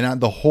 And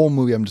the whole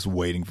movie, I'm just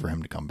waiting for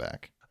him to come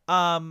back.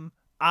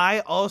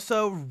 I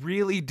also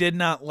really did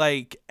not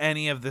like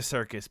any of the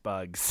circus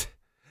bugs.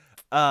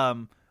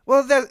 Well,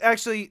 that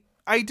actually,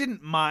 I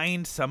didn't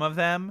mind some of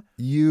them.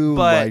 You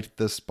liked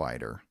the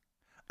spider.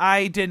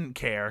 I didn't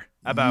care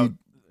about.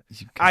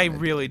 I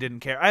really didn't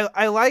care.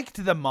 I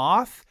liked the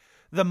moth.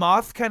 The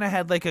moth kind of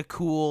had like a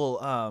cool.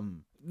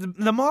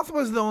 The moth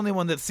was the only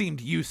one that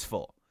seemed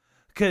useful.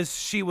 Because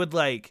she would,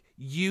 like,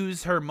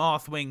 use her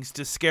moth wings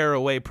to scare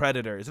away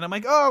predators. And I'm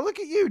like, oh, look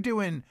at you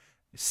doing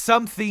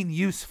something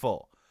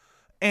useful.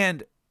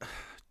 And,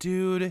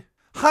 dude,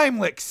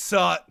 Heimlich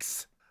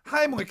sucks.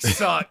 Heimlich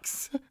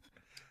sucks.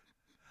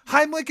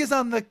 Heimlich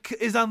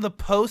is on the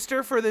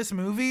poster for this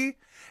movie,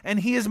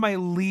 and he is my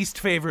least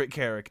favorite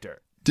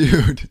character.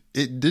 Dude,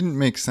 it didn't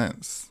make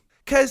sense.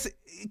 Because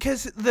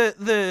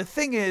the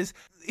thing is,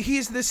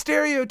 he's the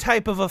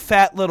stereotype of a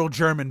fat little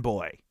German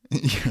boy.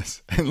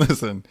 Yes, and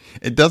listen,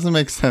 it doesn't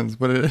make sense,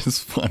 but it is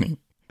funny.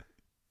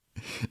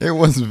 It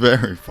was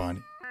very funny.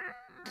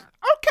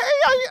 Okay,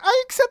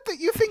 I accept that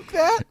you think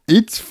that.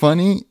 It's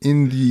funny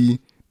in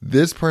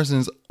this person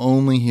is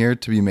only here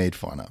to be made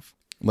fun of.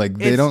 Like,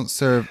 they don't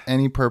serve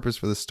any purpose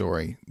for the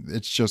story.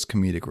 It's just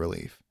comedic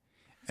relief.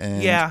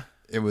 And yeah.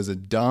 It was a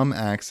dumb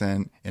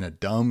accent and a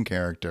dumb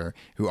character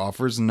who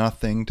offers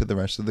nothing to the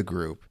rest of the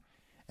group.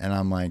 And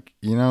I'm like,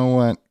 you know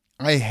what?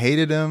 I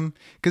hated him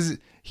because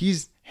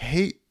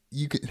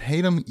you could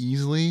hate him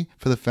easily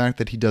for the fact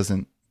that he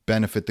doesn't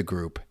benefit the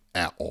group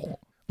at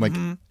all. Like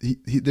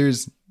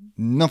there's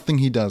nothing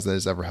he does that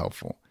is ever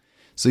helpful.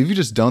 So if you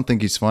just don't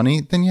think he's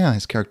funny, then yeah,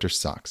 his character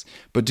sucks.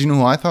 But do you know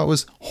who I thought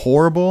was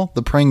horrible?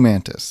 The praying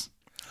mantis.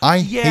 I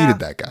hated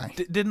that guy.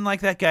 Didn't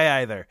like that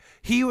guy either.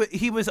 He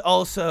was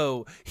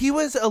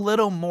a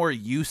little more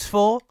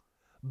useful,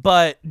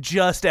 but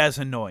just as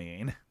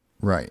annoying.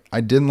 Right. I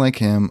didn't like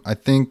him. I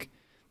think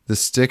the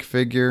stick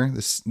figure,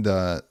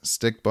 the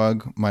stick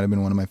bug might have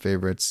been one of my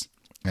favorites,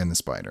 and the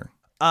spider.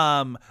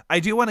 I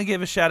do want to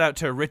give a shout out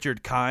to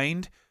Richard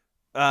Kind,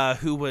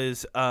 who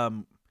was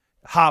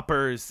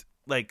Hopper's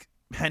like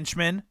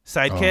henchman,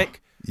 sidekick. Oh,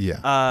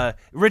 yeah.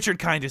 Richard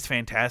Kind is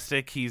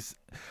fantastic.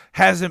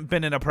 Hasn't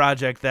been in a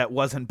project that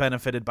wasn't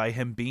benefited by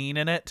him being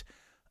in it.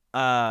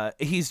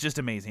 He's just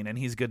amazing, and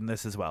he's good in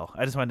this as well.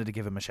 I just wanted to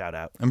give him a shout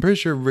out. I'm pretty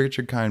sure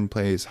Richard Kind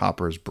plays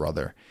Hopper's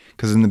brother,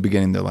 because in the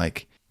beginning they're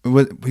like,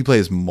 he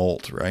plays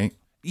Molt, right?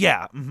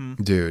 Yeah, mm-hmm.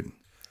 Dude.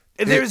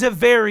 There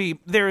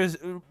is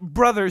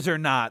brothers or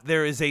not,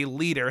 there is a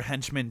leader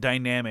henchman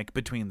dynamic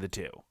between the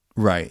two.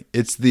 Right.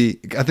 I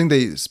think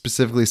they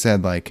specifically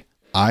said like,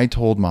 I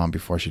told mom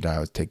before she died I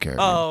would take care of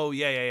you. Oh,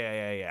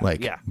 yeah.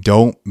 Like,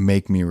 don't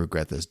make me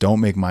regret this. Don't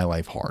make my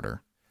life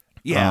harder.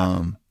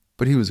 Yeah.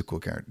 But he was a cool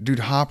character. Dude,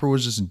 Hopper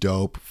was just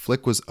dope.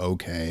 Flick was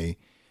okay.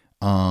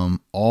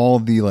 All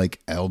the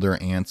like elder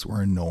ants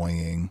were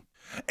annoying.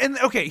 And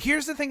okay,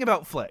 here's the thing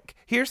about Flick.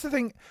 Here's the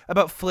thing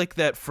about Flick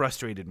that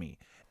frustrated me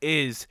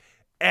is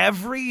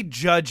every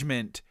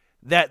judgment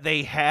that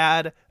they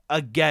had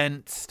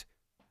against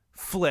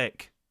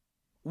Flick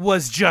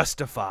was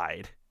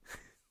justified.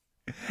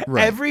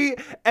 Right.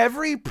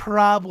 Every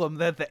problem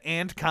that the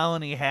ant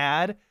colony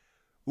had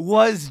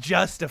was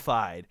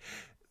justified.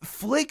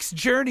 Flick's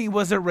journey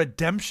was a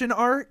redemption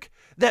arc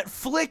that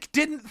Flick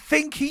didn't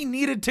think he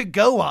needed to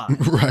go on.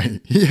 Right.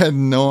 He had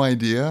no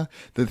idea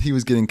that he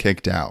was getting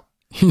kicked out.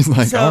 He's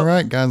like, all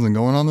right, guys, I'm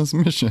going on this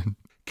mission.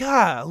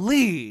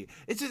 Golly.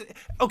 It's just,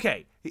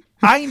 okay.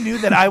 I knew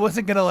that I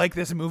wasn't going to like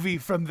this movie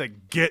from the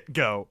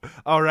get-go,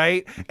 all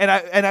right? And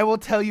I will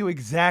tell you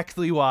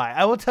exactly why.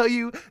 I will tell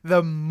you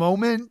the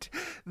moment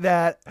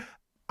that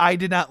I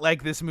did not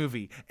like this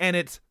movie. And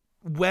it's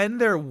when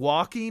they're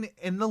walking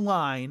in the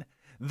line,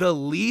 the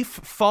leaf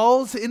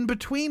falls in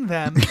between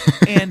them,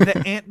 and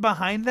the ant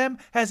behind them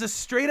has a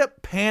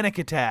straight-up panic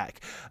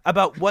attack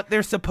about what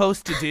they're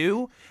supposed to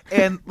do.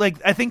 And, like,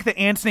 I think the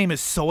ant's name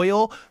is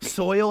Soil.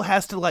 Soil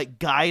has to, like,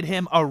 guide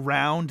him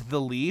around the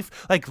leaf.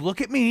 Like,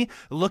 look at me,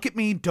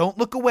 don't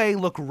look away,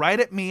 look right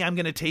at me. I'm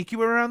going to take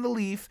you around the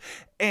leaf.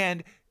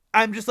 And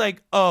I'm just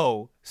like,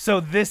 oh, so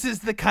this is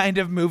the kind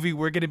of movie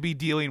we're going to be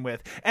dealing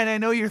with. And I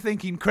know you're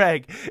thinking,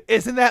 Craig,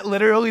 isn't that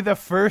literally the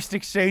first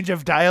exchange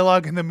of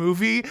dialogue in the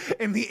movie?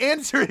 And the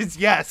answer is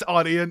yes,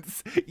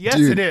 audience. Yes,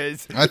 Dude, it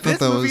is. I thought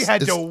this movie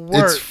had to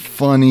work. It's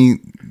funny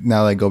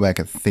now that I go back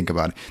and think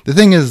about it. The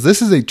thing is,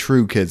 this is a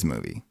true kids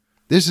movie.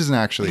 This isn't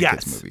actually a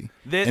kids movie.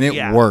 And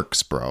it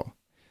works, bro.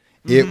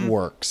 It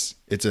works.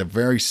 It's a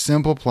very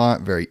simple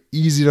plot, very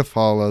easy to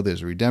follow.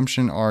 There's a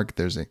redemption arc.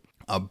 There's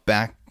a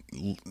back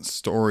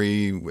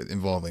story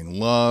involving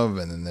love,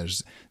 and then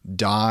there's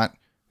Dot,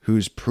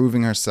 who's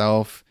proving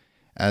herself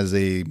as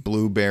a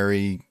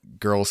blueberry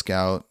Girl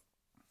Scout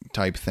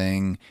type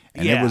thing,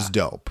 and it was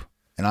dope,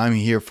 and I'm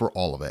here for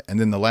all of it.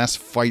 And then the last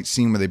fight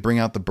scene where they bring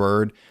out the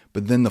bird,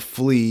 but then the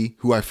flea,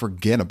 who I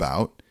forget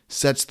about,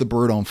 sets the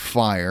bird on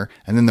fire,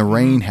 and then the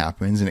rain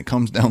happens and it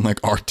comes down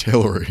like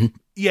artillery.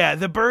 Yeah,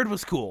 the bird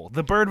was cool.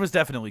 The bird was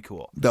definitely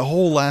cool. The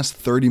whole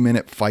last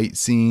 30-minute fight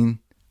scene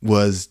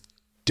was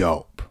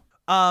dope.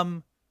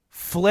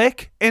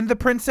 Flick and the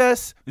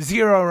princess,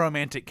 zero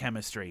romantic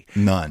chemistry.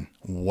 None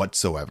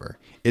whatsoever.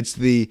 It's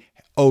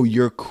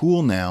you're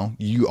cool now.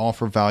 You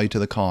offer value to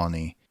the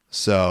colony.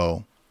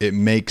 So it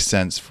makes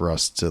sense for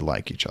us to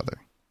like each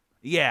other.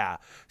 Yeah.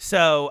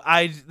 So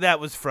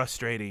that was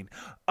frustrating.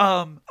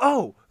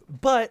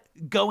 But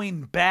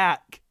going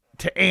back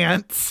to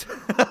ants,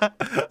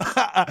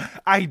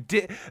 I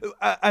did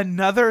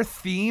another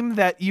theme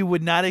that you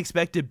would not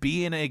expect to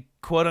be in a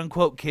quote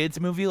unquote kids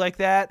movie like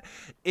that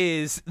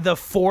is the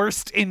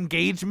forced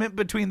engagement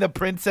between the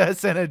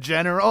princess and a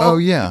general. Oh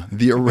yeah,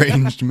 the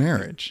arranged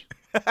marriage.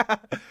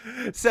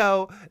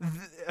 So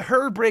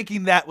her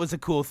breaking that was a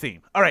cool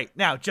theme. All right,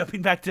 now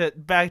jumping back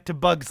to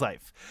Bug's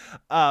life.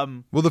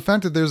 Well, the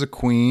fact that there's a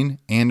queen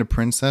and a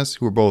princess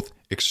who are both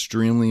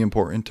extremely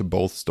important to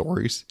both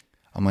stories,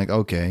 I'm like,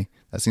 okay,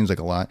 that seems like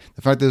a lot.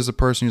 The fact that there's a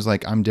person who's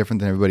like, I'm different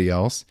than everybody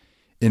else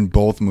in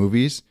both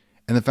movies,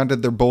 and the fact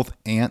that they're both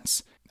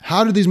ants.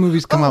 How did these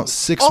movies come out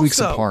 6 weeks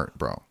apart,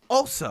 bro?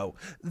 Also,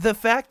 the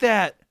fact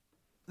that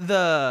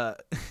there's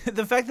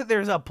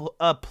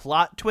a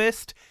plot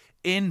twist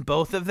in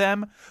both of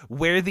them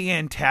where the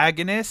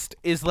antagonist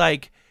is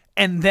like,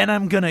 and then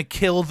I'm gonna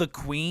kill the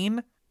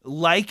queen,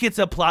 like it's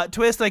a plot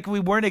twist. Like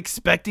we weren't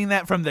expecting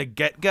that from the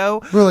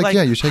get-go. We're like,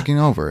 yeah, you're taking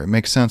over. It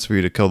makes sense for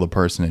you to kill the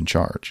person in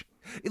charge.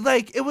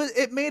 Like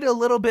it made a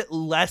little bit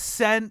less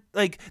sense.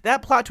 Like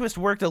that plot twist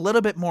worked a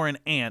little bit more in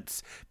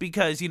Ants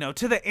because,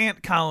 to the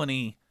ant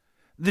colony,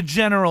 the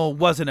general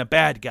wasn't a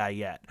bad guy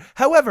yet.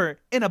 However,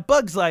 in A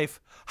Bug's Life,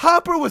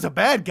 Hopper was a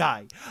bad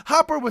guy.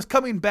 Hopper was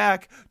coming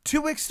back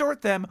to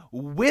extort them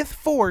with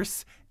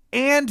force,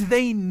 and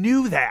they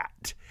knew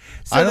that.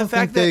 So I don't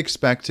think they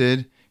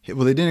expected.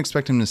 Well, they didn't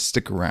expect him to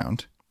stick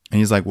around. And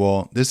he's like,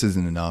 well, this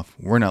isn't enough.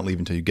 We're not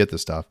leaving until you get the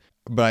stuff.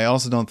 But I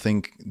also don't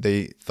think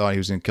they thought he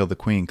was going to kill the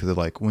queen because they're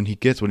like, when he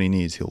gets what he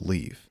needs, he'll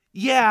leave.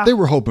 Yeah. They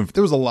were hoping.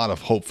 There was a lot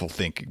of hopeful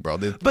thinking, bro.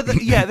 But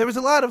there was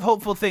a lot of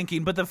hopeful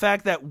thinking. But the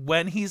fact that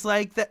when he's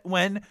like that,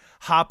 when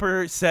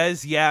Hopper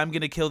says, yeah, I'm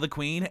going to kill the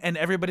queen, and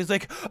everybody's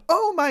like,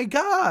 oh my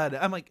God.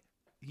 I'm like,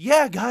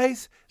 yeah,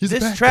 guys,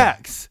 this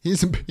tracks.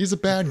 He's a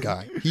bad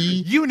guy.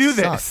 You knew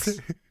sucks. this.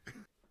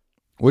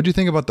 What do you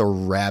think about the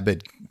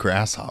rabid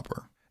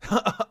grasshopper?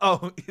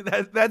 Oh,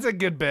 that's a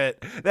good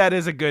bit. That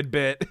is a good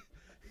bit.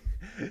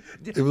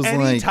 It was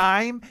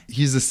anytime,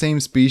 he's the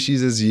same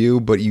species as you,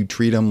 but you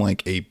treat him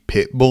like a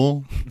pit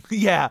bull.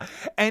 Yeah.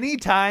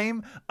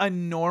 Anytime a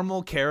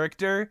normal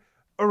character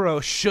or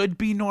a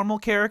should-be normal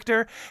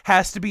character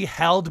has to be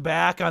held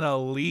back on a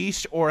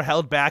leash or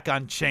held back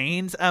on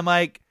chains, I'm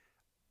like,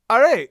 all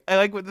right, I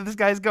like what this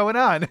guy's going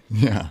on.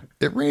 Yeah.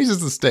 It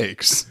raises the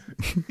stakes.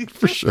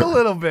 For sure. A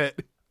little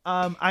bit.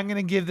 I'm going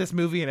to give this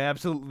movie an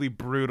absolutely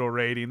brutal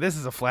rating. This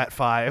is a flat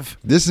 5.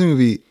 This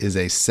movie is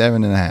a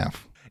 7.5.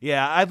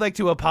 Yeah, I'd like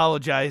to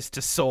apologize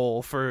to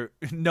Soul for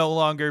no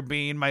longer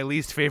being my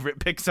least favorite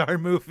Pixar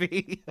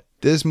movie.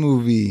 This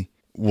movie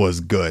was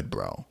good,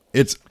 bro.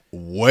 It's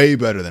way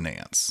better than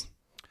Ants.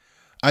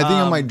 I think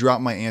I might drop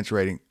my Ants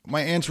rating.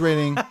 My Ants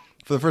rating,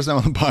 for the first time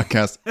on the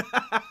podcast,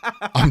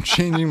 I'm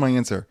changing my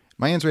answer.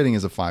 My Ants rating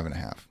is a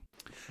 5.5.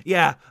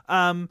 Yeah,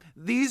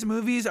 these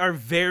movies are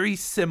very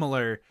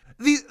similar.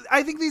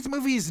 I think these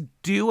movies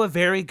do a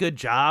very good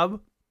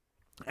job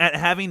at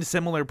having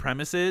similar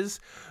premises,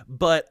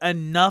 but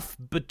enough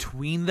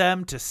between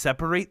them to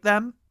separate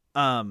them.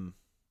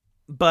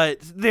 But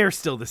they're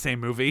still the same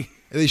movie.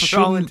 They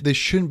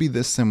shouldn't be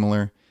this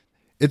similar.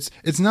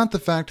 It's not the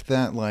fact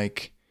that,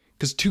 like,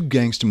 because 2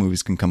 gangster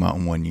movies can come out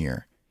in 1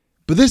 year,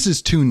 but this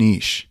is too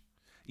niche.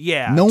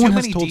 Yeah, no one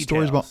has told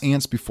stories about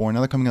ants before. Now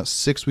they're coming out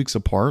 6 weeks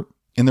apart,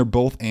 and they're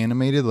both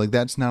animated. Like,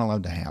 that's not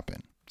allowed to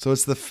happen. So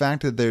it's the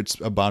fact that it's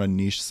about a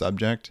niche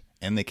subject,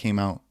 and they came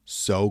out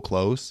so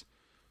close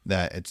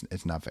that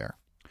it's not fair.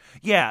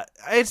 Yeah,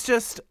 it's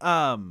just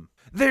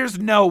there's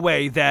no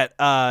way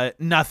that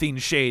nothing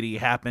shady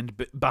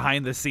happened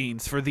behind the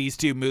scenes for these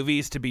 2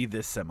 movies to be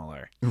this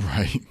similar.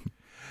 Right.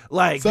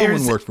 Like,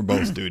 someone worked for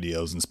both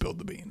studios and spilled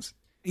the beans.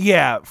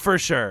 Yeah, for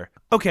sure.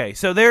 Okay,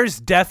 so there's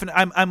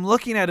definitely... I'm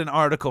looking at an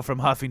article from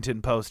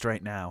Huffington Post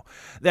right now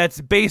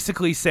that's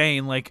basically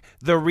saying, like,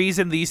 the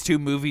reason these 2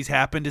 movies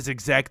happened is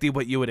exactly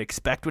what you would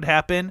expect would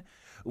happen,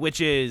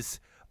 which is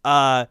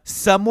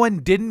someone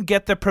didn't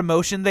get the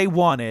promotion they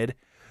wanted,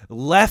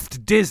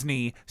 left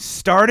Disney,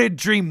 started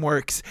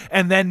DreamWorks,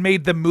 and then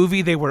made the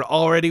movie they were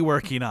already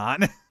working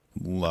on.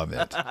 Love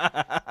it.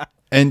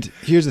 And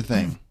here's the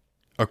thing.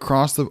 I'm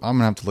going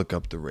to have to look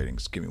up the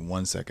ratings. Give me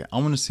 1 second. I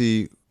want to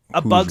see...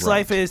 A Bug's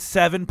Life is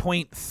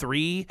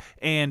 7.3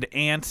 and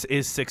Ants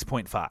is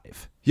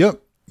 6.5.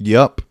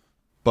 Yep.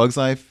 Bug's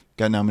Life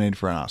got nominated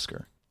for an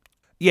Oscar.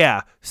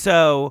 Yeah.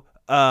 So,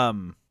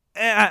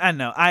 I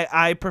know.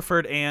 I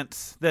preferred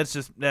Ants. That's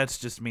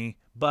just me.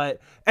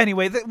 But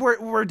anyway,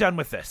 we're done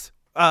with this.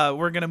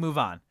 We're going to move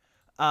on.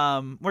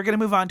 We're going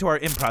to move on to our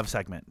improv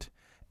segment.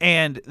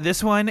 And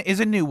this one is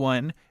a new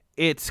one.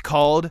 It's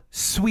called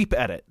Sweep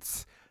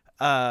Edits.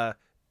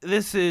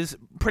 This is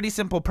pretty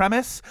simple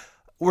premise.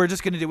 We're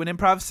just going to do an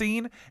improv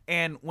scene,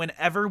 and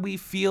whenever we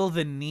feel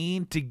the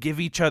need to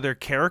give each other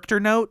character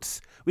notes,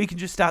 we can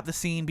just stop the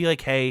scene, be like,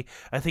 hey,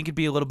 I think it'd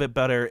be a little bit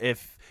better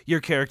if your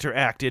character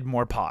acted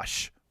more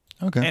posh.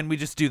 Okay. And we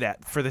just do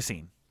that for the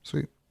scene.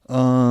 Sweet.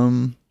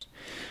 I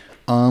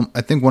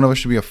think one of us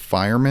should be a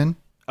fireman.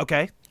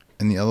 Okay.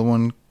 And the other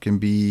one can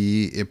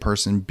be a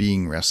person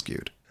being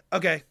rescued.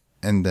 Okay.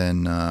 And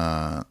then,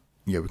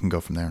 we can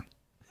go from there.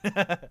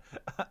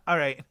 All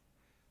right.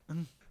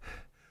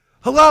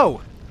 Hello.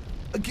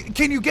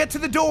 Can you get to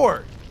the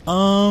door?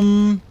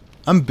 I'm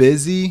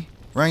busy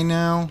right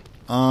now.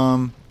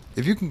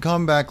 If you can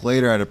come back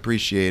later, I'd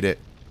appreciate it.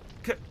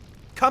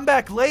 Come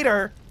back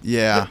later?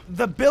 Yeah.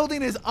 The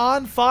building is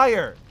on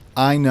fire.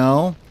 I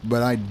know,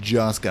 but I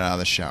just got out of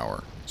the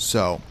shower.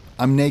 So,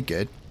 I'm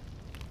naked.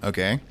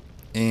 Okay?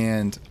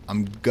 And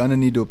I'm gonna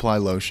need to apply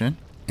lotion.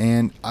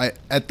 And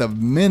at the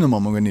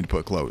minimum, I'm gonna need to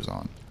put clothes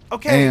on.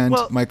 Okay, and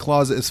my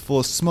closet is full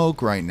of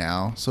smoke right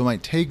now, so it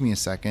might take me a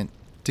second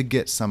to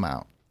get some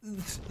out.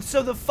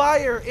 So the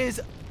fire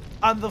is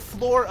on the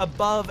floor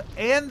above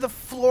and the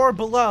floor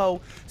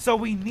below, so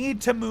we need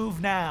to move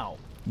now.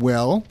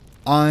 Well,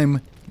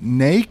 I'm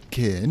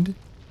naked,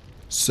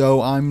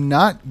 so I'm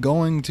not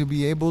going to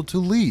be able to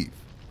leave.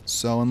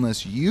 So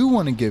unless you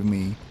want to give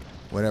me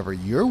whatever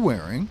you're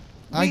wearing,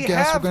 I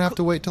guess we're going to have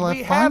to wait till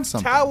I find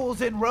something. We have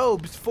towels and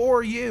robes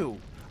for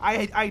you.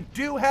 I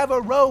do have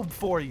a robe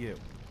for you.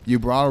 You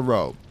brought a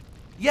robe.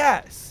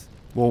 Yes.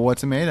 Well,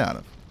 what's it made out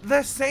of?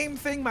 The same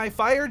thing my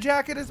fire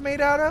jacket is made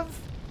out of?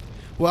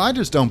 Well, I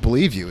just don't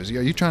believe you. Are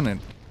you trying to...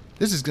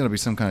 This is going to be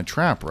some kind of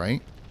trap,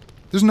 right?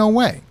 There's no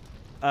way.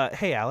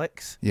 Hey,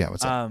 Alex. Yeah,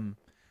 what's up?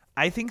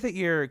 I think that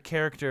your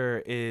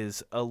character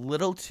is a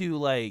little too,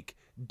 like,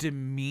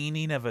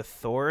 demeaning of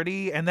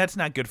authority, and that's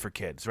not good for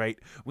kids, right?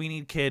 We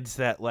need kids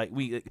that, like,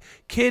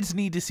 kids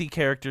need to see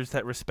characters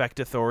that respect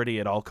authority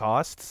at all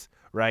costs,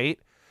 right?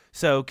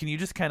 So can you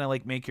just kind of,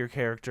 like, make your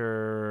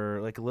character,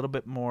 like, a little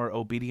bit more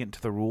obedient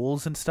to the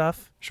rules and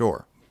stuff?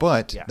 Sure.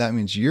 But Yeah. that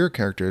means your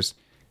character's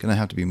going to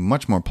have to be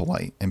much more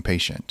polite and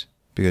patient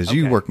because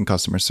you Okay. work in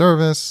customer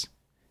service.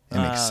 It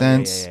makes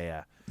sense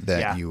Yeah. that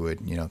Yeah. you would,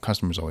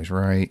 customer's always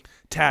right.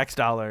 Tax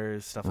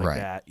dollars, stuff like Right.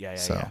 that. Yeah.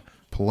 So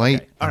polite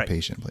Okay. All and right.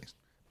 patient, please.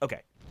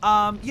 Okay.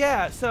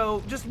 Yeah,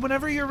 so just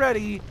whenever you're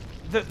ready,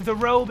 the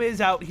robe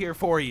is out here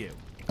for you.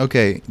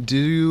 Okay.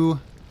 You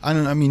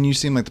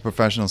seem like the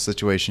professional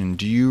situation.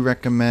 Do you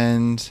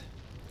recommend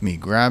me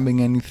grabbing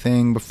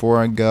anything before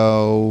I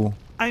go?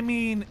 I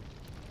mean,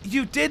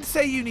 you did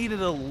say you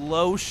needed a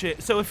lotion.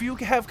 So if you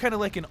have kind of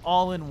like an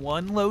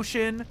all-in-one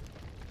lotion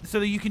so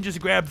that you can just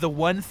grab the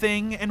one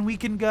thing and we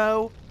can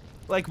go,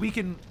 like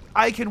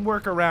I can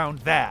work around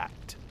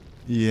that.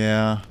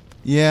 Yeah,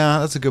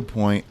 that's a good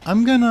point.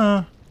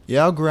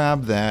 I'll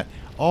grab that.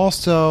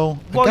 Also,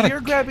 While you're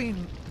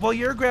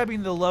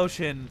grabbing the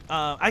lotion,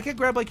 I could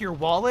grab like your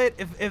wallet.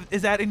 If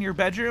is that in your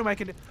bedroom? I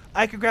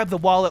could grab the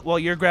wallet while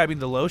you're grabbing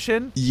the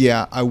lotion.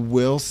 Yeah, I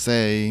will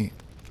say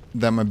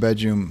that my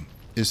bedroom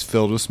is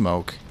filled with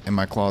smoke and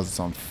my closet's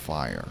on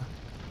fire.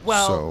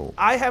 Well, So-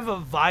 I have a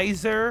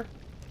visor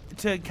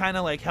to kind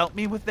of like help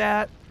me with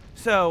that.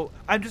 So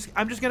I'm just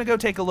gonna go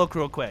take a look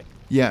real quick.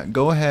 Yeah,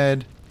 go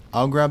ahead.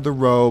 I'll grab the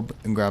robe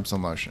and grab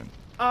some lotion.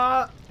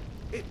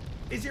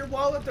 Is your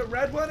wallet the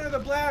red one or the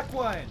black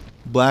one?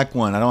 Black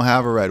one. I don't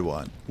have a red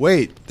one.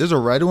 Wait, there's a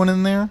red one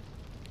in there?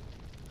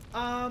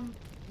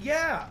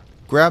 Yeah.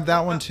 Grab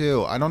that one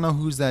too. I don't know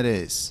whose that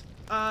is.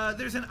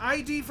 There's an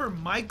ID for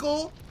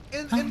Michael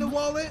in the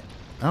wallet.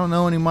 I don't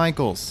know any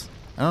Michaels.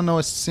 I don't know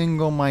a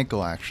single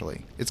Michael,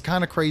 actually. It's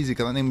kind of crazy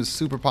because that name is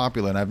super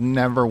popular and I've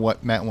never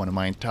met one in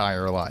my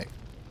entire life.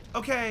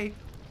 Okay.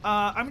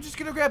 I'm just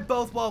gonna grab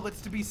both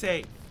wallets to be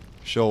safe.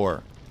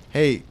 Sure.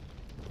 Hey,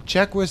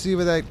 check with see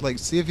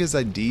if he has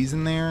IDs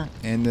in there,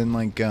 and then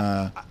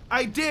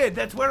I did.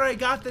 That's where I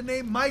got the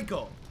name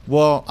Michael.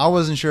 Well, I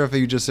wasn't sure if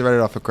you just read it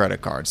off a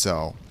credit card,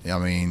 so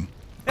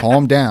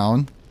calm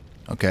down,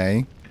 okay?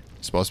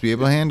 You're supposed to be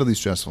able to handle these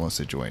stressful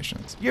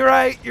situations. You're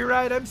right.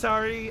 I'm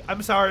sorry.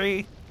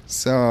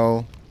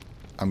 So,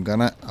 I'm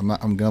not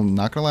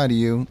gonna lie to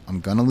you. I'm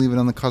gonna leave it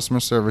on the customer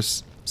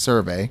service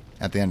survey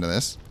at the end of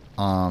this.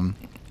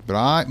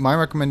 But my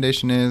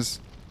recommendation is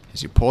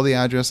you pull the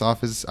address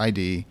off his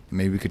ID. And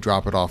maybe we could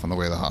drop it off on the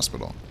way to the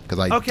hospital because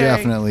I Okay.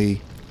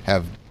 definitely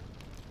have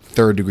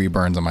third-degree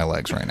burns on my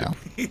legs right now.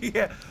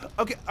 Yeah.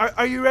 Okay.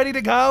 Are you ready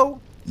to go?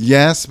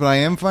 Yes, but I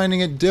am finding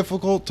it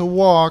difficult to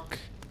walk.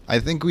 I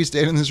think we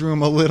stayed in this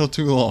room a little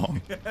too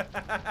long.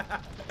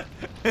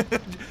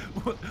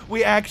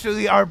 We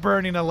actually are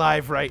burning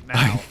alive right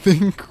I now.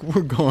 think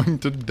we're going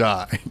to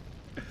die.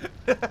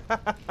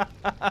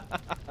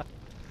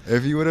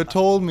 If you would have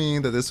told me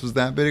that this was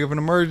that big of an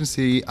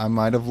emergency, I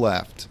might have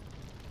left.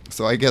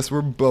 So I guess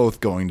we're both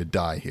going to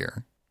die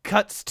here.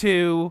 Cuts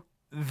to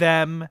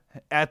them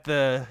at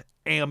the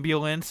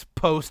ambulance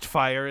post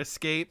fire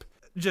escape,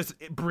 just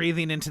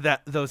breathing into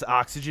those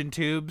oxygen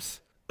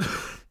tubes.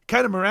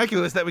 Kind of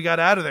miraculous that we got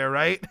out of there,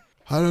 right?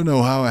 I don't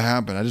know how it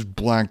happened. I just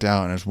blacked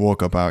out and I just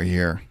woke up out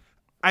here.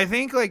 I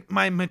think like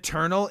my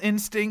maternal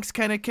instincts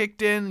kind of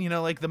kicked in,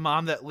 like the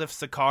mom that lifts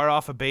the car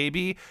off a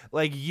baby.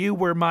 Like you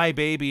were my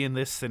baby in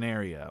this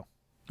scenario.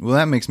 Well,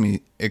 that makes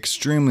me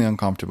extremely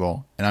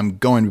uncomfortable, and I'm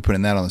going to be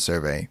putting that on the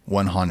survey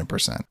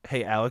 100%.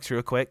 Hey, Alex,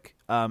 real quick.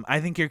 I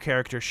think your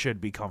character should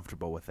be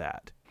comfortable with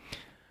that.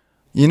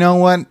 You know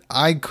what?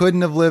 I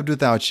couldn't have lived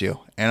without you,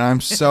 and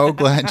I'm so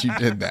glad you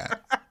did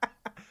that.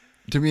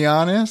 To be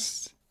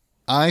honest,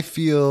 I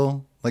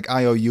feel like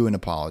I owe you an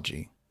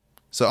apology.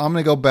 So I'm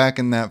going to go back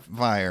in that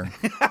fire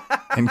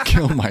and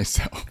kill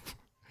myself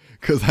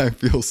because I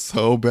feel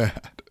so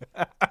bad.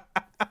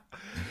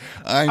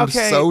 I'm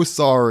Okay. so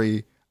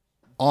sorry.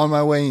 On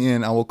my way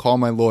in, I will call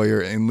my lawyer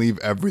and leave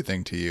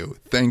everything to you.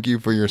 Thank you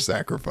for your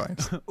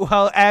sacrifice.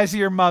 Well, as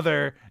your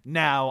mother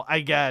now, I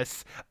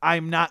guess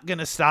I'm not going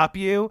to stop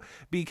you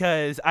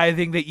because I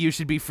think that you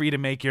should be free to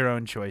make your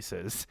own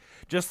choices.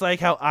 Just like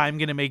how I'm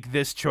going to make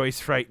this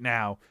choice right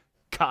now.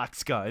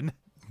 Coxgun.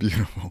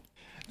 Beautiful.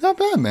 Not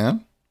bad,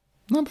 man.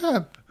 Not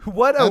bad.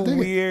 What I a dig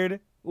it.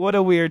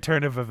 weird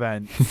turn of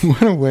events.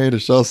 What a way to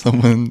show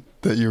someone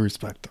that you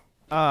respect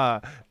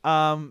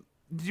them.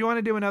 Do you want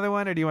to do another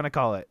one or do you want to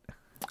call it?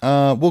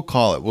 We'll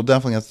call it. We'll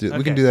definitely have to do it.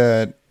 We can Okay. do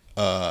that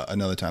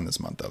another time this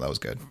month, though. That was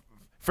good.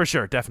 For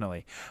sure,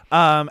 definitely.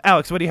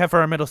 Alex, what do you have for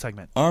our middle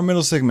segment? Our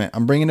middle segment,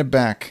 I'm bringing it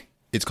back.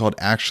 It's called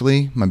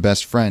Actually, My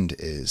Best Friend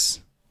Is... ...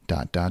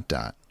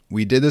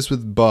 We did this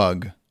with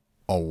Bug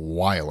a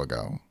while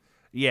ago.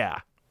 Yeah.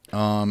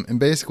 And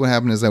basically what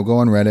happened is I go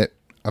on Reddit.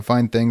 I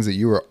find things that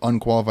you were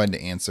unqualified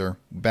to answer.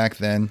 Back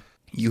then,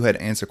 you had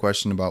to answer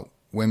questions about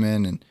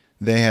women and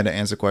they had to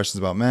answer questions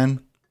about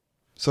men.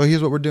 So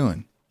here's what we're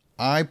doing.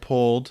 I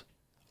pulled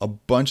a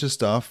bunch of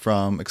stuff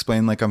from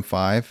Explain Like I'm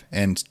 5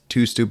 and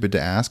Too Stupid to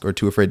Ask or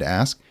Too Afraid to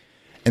Ask.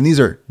 And these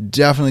are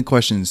definitely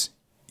questions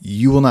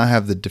you will not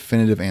have the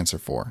definitive answer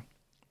for,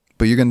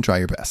 but you're going to try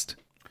your best.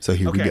 So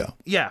here we go.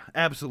 Yeah,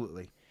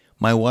 absolutely.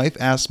 My wife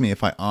asked me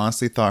if I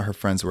honestly thought her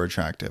friends were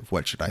attractive.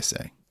 What should I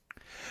say?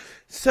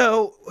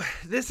 So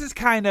this is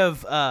kind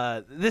of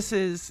this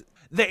is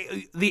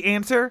the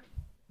answer.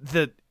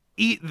 The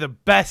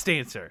best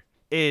answer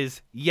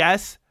is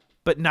yes,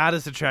 but not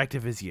as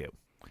attractive as you.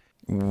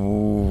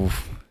 Ooh,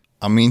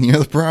 I mean, you're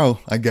the pro,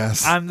 I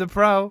guess. I'm the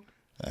pro.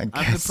 I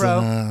guess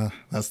I'm the pro.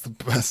 That's the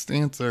best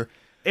answer.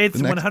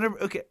 It's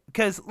 100. Okay,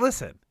 because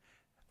listen,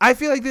 I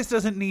feel like this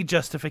doesn't need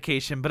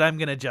justification, but I'm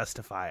gonna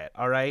justify it.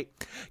 All right,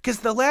 because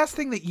the last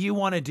thing that you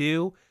want to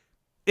do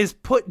is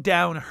put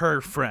down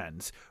her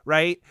friends,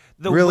 right?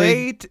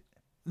 Really?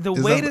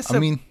 I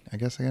mean, I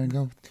guess I gotta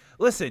go.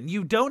 Listen,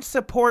 you don't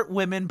support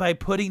women by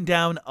putting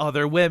down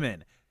other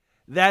women.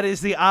 That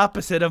is the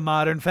opposite of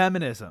modern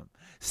feminism.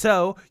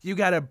 So you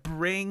got to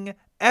bring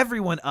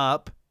everyone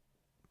up,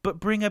 but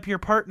bring up your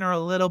partner a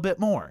little bit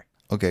more.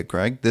 Okay,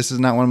 Craig, this is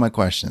not one of my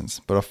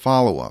questions, but a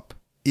follow-up.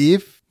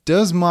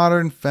 Does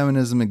modern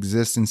feminism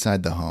exist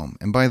inside the home?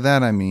 And by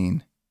that, I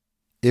mean,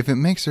 if it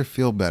makes her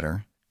feel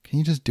better, can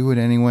you just do it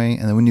anyway?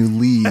 And then when you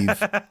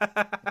leave,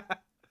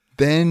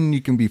 then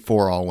you can be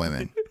for all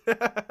women.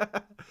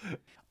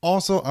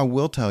 Also, I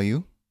will tell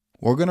you,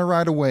 we're going to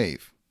ride a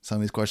wave. Some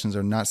of these questions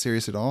are not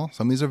serious at all.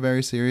 Some of these are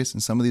very serious,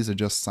 and some of these are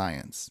just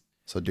science.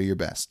 So do your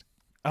best.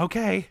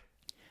 Okay.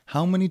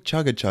 How many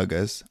chugga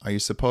chuggas are you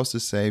supposed to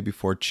say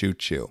before choo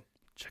choo?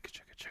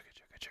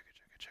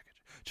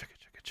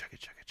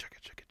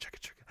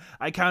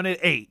 I counted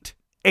 8.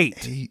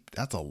 8. 8.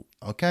 That's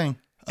okay.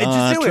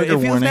 Just do it. It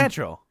feels warning.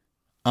 natural.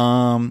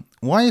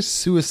 Why is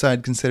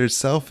suicide considered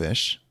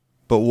selfish,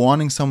 but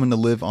wanting someone to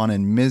live on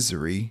in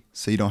misery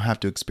so you don't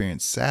have to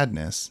experience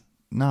sadness,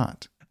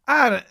 not?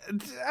 I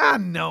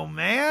don't know,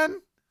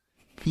 man.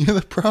 You're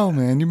the pro,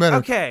 man. You better.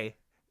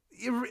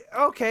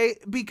 Okay,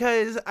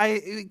 because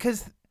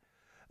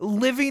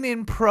living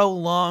in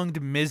prolonged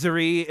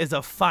misery is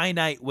a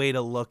finite way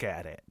to look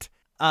at it.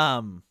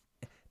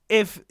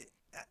 If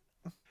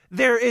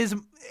there is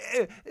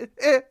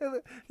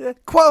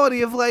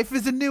quality of life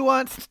is a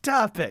nuanced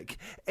topic,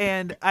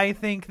 and I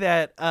think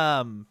that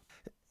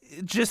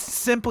just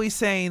simply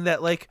saying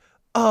that, like,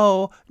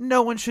 oh,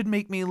 no one should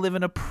make me live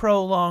in a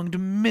prolonged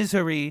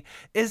misery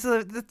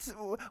that's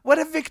what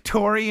a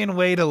Victorian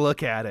way to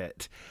look at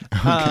it.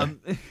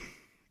 Okay.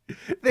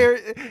 There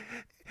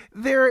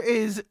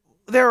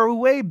are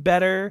way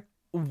better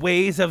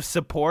ways of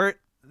support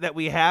that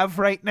we have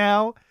right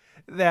now,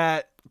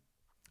 that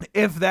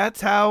if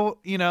that's how,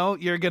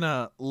 you're going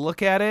to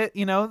look at it,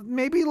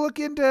 maybe look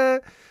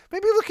into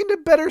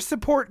better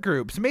support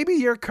groups. Maybe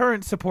your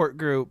current support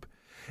group,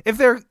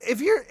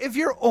 if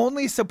your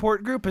only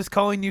support group is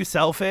calling you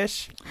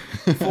selfish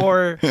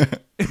for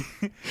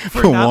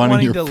not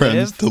wanting your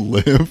friends to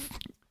live,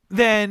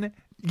 then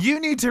you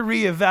need to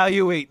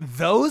reevaluate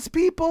those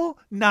people,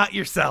 not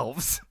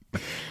yourselves.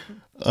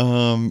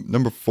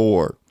 Number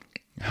 4.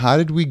 How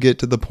did we get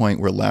to the point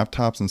where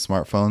laptops and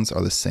smartphones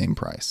are the same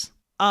price?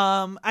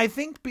 I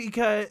think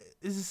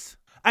because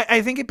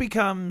I think it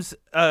becomes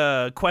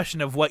a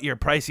question of what you're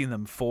pricing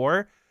them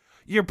for.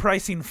 You're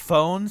pricing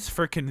phones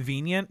for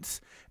convenience,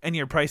 and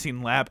you're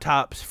pricing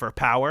laptops for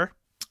power.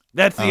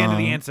 That's the end of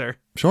the answer.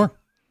 Sure.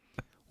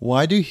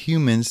 Why do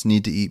humans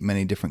need to eat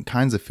many different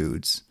kinds of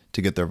foods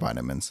to get their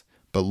vitamins,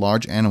 but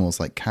large animals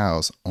like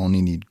cows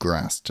only need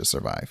grass to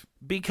survive?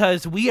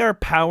 Because we are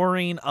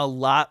powering a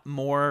lot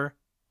more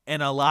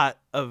and a lot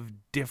of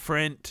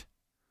different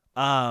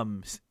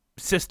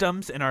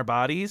systems in our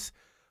bodies.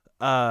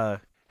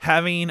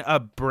 Having a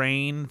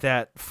brain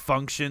that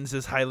functions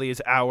as highly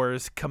as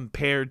ours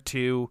compared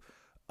to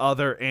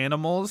other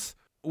animals,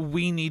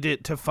 we need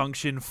it to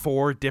function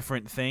for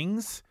different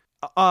things.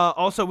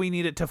 Also, we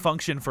need it to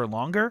function for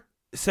longer.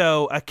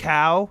 So a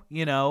cow,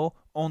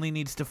 only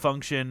needs to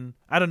function.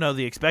 I don't know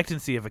the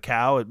expectancy of a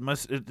cow.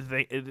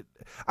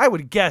 I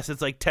would guess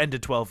it's like 10 to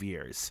 12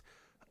 years.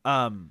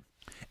 And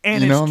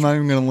I'm not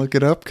even going to look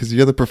it up because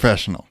you're the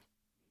professional.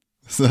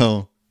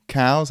 So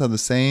cows have the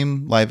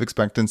same life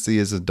expectancy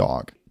as a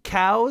dog.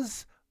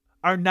 Cows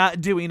are not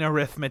doing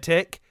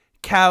arithmetic.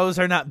 Cows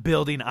are not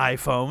building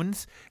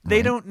iPhones.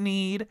 They don't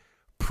need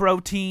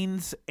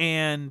proteins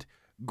and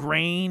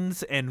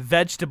grains and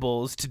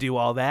vegetables to do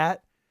all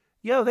that.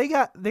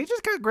 They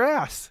just got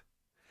grass.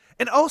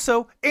 And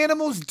also,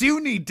 animals do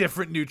need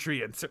different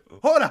nutrients.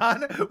 Hold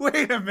on.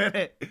 Wait a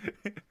minute.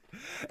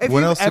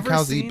 What else do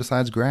cows eat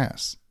besides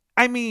grass?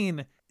 I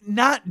mean,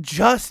 not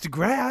just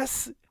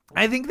grass.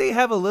 I think they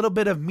have a little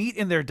bit of meat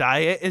in their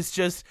diet. It's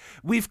just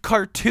we've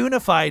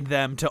cartoonified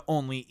them to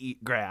only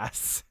eat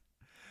grass.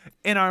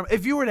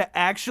 If you were to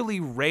actually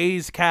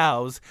raise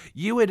cows,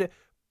 you would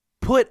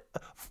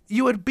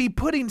be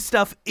putting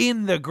stuff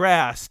in the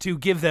grass to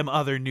give them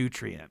other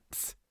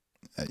nutrients.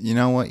 You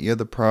know what? You're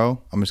the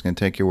pro. I'm just going to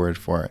take your word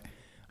for it.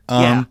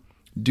 Yeah.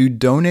 Do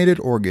donated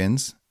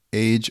organs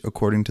age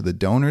according to the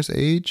donor's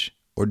age,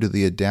 or do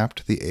they adapt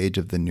to the age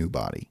of the new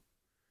body?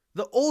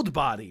 The old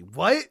body.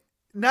 What?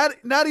 Not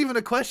even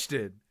a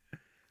question.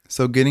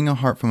 So getting a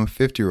heart from a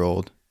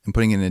 50-year-old and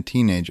putting it in a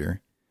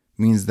teenager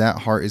means that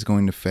heart is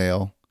going to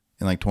fail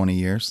in like 20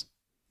 years?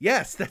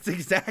 Yes, that's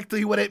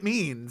exactly what it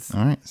means.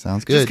 All right,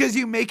 sounds good. Just because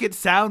you make it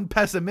sound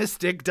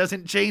pessimistic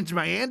doesn't change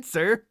my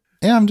answer.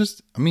 Yeah,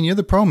 you're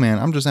the pro, man.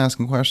 I'm just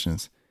asking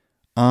questions.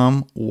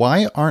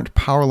 Why aren't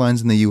power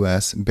lines in the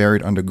U.S.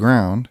 buried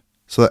underground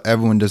so that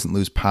everyone doesn't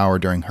lose power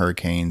during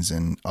hurricanes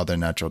and other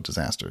natural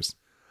disasters?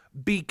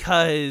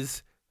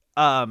 Because,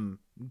 first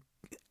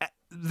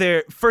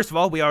of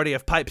all, we already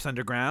have pipes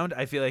underground.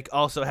 I feel like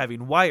also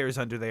having wires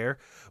under there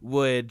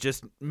would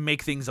just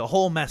make things a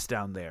whole mess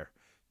down there.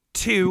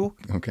 2,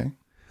 Okay.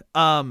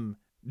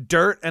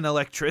 Dirt and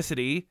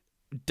electricity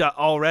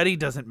already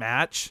doesn't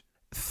match.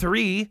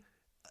 3,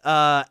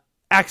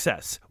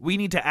 access. We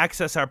need to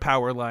access our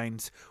power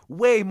lines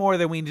way more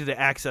than we need to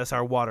access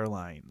our water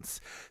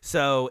lines.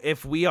 So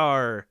if we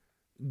need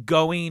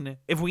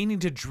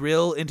to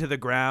drill into the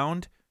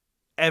ground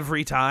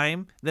every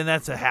time, then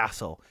that's a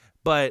hassle.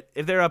 But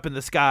if they're up in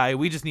the sky,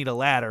 we just need a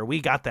ladder. We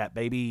got that,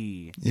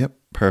 baby. Yep,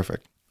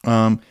 perfect.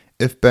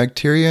 If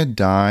bacteria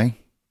die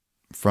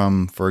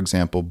from, for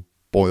example,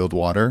 boiled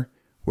water,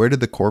 where did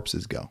the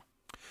corpses go?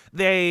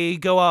 They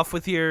go off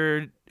with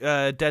your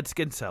dead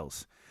skin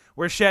cells.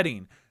 We're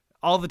shedding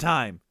all the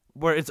time.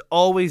 Where it's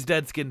always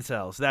dead skin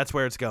cells. That's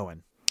where it's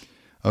going.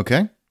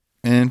 Okay.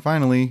 And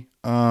finally,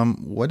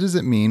 what does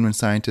it mean when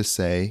scientists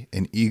say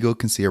an eagle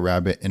can see a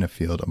rabbit in a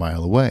field a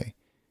mile away?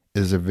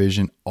 Is their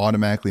vision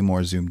automatically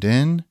more zoomed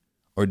in,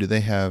 or do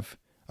they have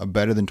a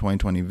better than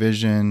 20/20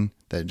 vision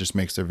that just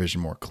makes their vision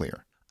more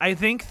clear? I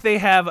think they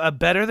have a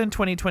better than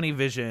 20/20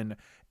 vision,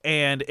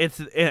 and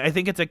I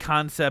think it's a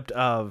concept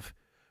of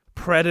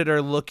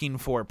predator looking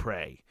for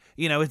prey.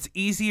 You know, it's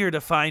easier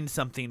to find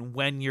something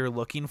when you're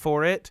looking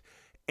for it,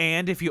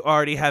 and if you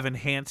already have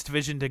enhanced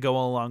vision to go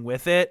along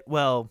with it,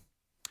 well,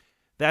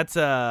 that's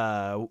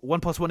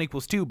 1 + 1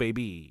 = 2,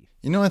 baby.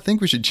 You know, I think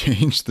we should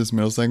change this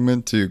middle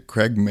segment to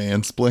Craig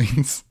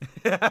Mansplains.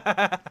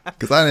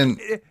 Because I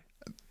didn't...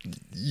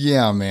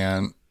 Yeah,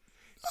 man.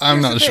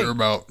 I'm not sure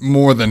about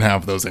more than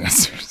half those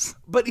answers.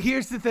 But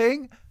here's the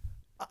thing.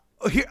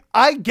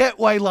 I get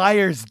why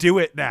liars do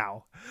it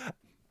now.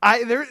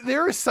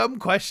 There are some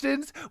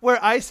questions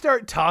where I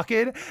start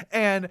talking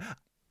and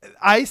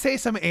I say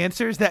some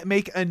answers that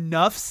make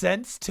enough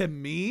sense to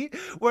me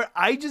where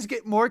I just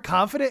get more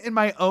confident in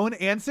my own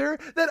answer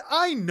that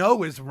I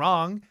know is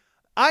wrong.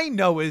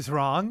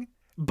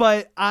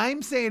 But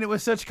I'm saying it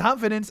with such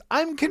confidence,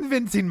 I'm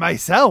convincing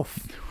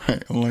myself.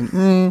 Right. I'm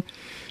like,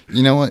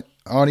 you know what?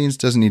 Audience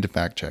doesn't need to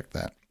fact check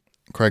that.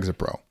 Craig's a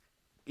pro.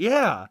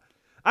 Yeah.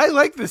 I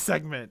like this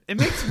segment. It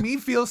makes me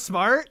feel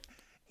smart,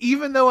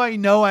 even though I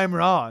know I'm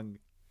wrong.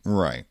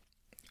 Right.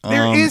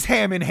 There is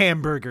ham in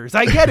hamburgers.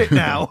 I get it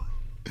now.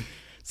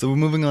 So we're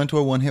moving on to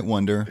a one-hit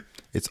wonder.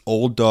 It's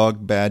Old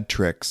Dog Bad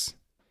Tricks.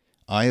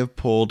 I have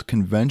pulled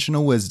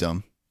conventional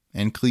wisdom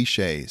and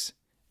cliches,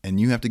 and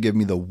you have to give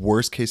me the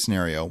worst case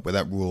scenario where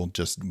that rule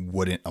just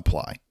wouldn't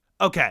apply.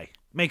 Okay.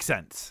 Makes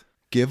sense.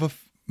 Give a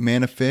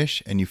man a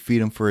fish and you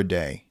feed him for a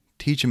day.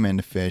 Teach a man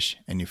to fish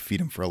and you feed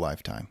him for a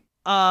lifetime.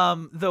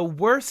 The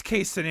worst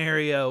case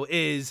scenario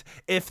is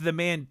if the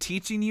man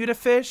teaching you to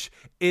fish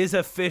is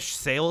a fish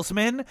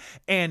salesman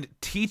and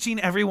teaching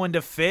everyone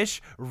to fish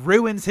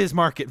ruins his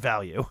market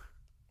value.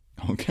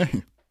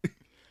 Okay.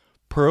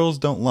 Pearls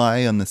don't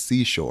lie on the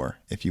seashore.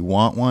 If you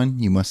want one,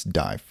 you must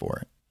dive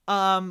for it.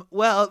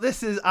 Well,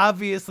 this is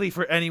obviously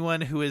for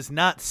anyone who is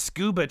not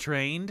scuba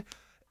trained.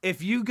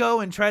 If you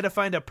go and try to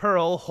find a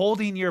pearl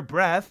holding your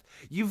breath,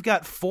 you've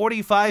got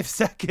 45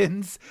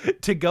 seconds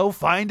to go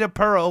find a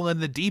pearl in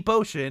the deep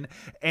ocean,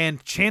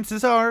 and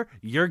chances are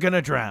you're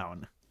gonna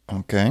drown.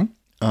 Okay.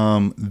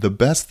 The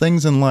best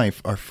things in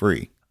life are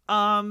free.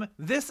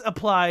 This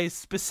applies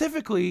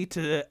specifically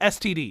to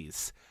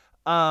STDs.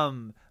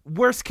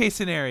 Worst case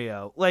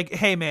scenario, like,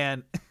 hey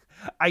man,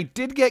 I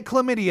did get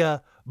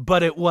chlamydia,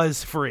 but it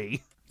was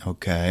free.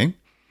 Okay.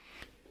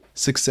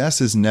 Success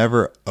is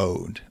never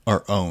owed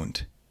or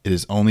owned. It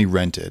is only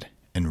rented,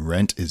 and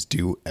rent is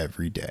due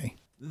every day.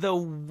 The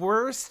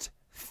worst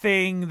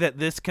thing that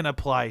this can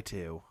apply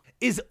to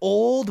is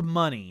old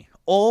money,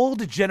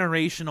 old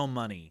generational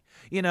money.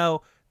 You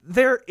know,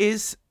 there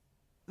is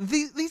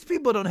these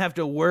people don't have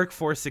to work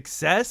for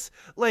success.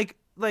 Like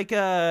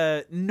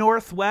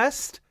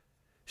Northwest,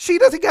 she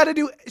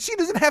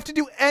doesn't have to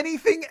do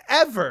anything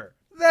ever.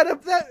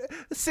 That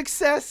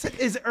success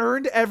is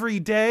earned every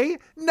day.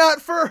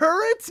 Not for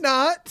her, it's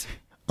not.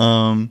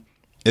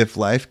 If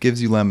life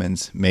gives you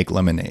lemons, make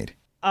lemonade.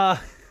 I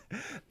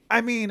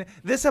mean,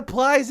 this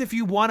applies if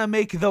you want to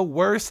make the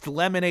worst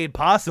lemonade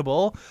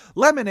possible.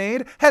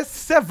 Lemonade has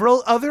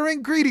several other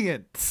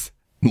ingredients.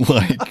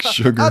 Like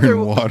sugar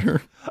and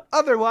water.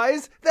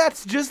 Otherwise,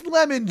 that's just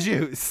lemon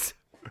juice.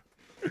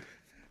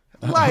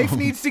 Life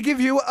needs to give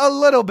you a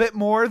little bit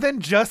more than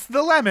just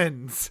the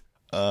lemons.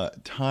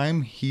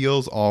 Time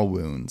heals all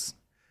wounds.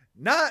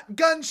 Not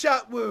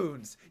gunshot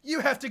wounds. You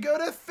have to go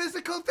to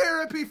physical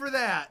therapy for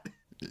that.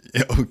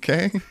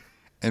 Okay.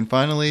 And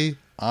finally,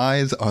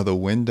 eyes are the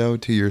window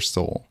to your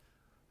soul.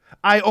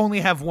 I only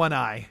have one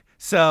eye,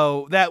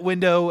 so that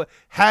window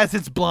has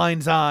its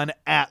blinds on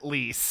at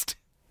least.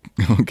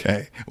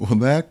 Okay. Well,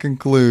 that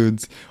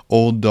concludes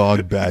Old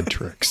Dog Bad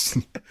Tricks.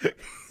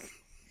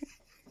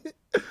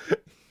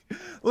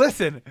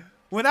 Listen,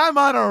 when I'm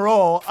on a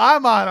roll,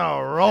 I'm on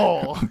a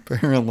roll.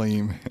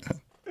 Apparently, man.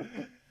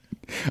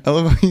 I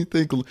love how you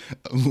think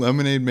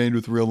lemonade made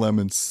with real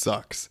lemons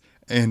sucks,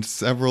 and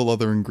several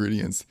other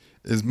ingredients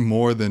is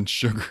more than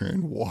sugar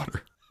and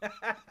water.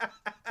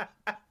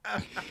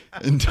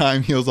 And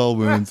time heals all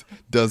wounds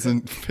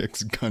doesn't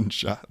fix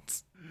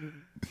gunshots.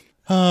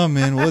 Oh,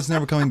 man. Well, it's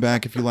never coming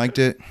back. If you liked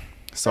it,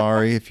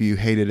 sorry. If you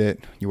hated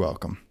it, you're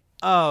welcome.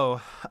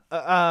 Oh,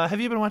 have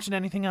you been watching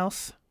anything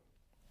else?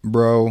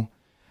 Bro,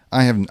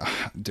 I haven't.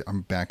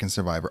 I'm back in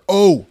Survivor.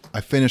 Oh, I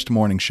finished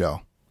Morning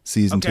Show.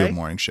 Season 2 of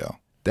Morning Show.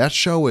 That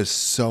show is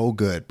so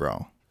good,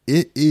 bro.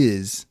 It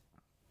is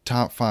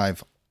top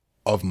 5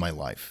 of my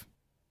life.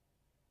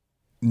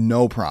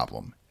 No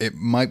problem. It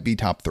might be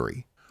top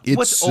 3.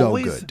 It's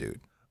good,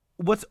 dude.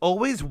 What's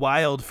always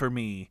wild for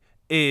me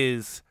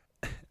is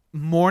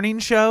Morning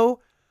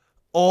Show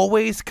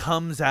always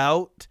comes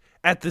out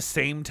at the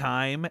same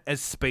time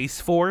as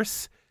Space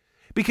Force,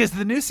 because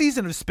the new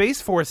season of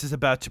Space Force is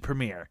about to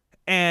premiere.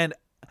 And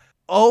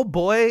oh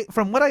boy,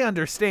 from what I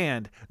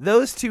understand,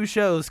 those two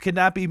shows could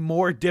not be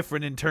more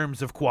different in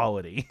terms of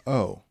quality.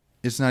 Oh,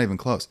 it's not even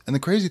close. And the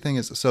crazy thing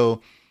is,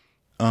 so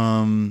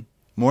Morning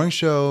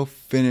Show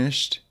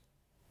finished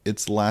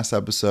its last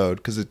episode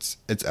because it's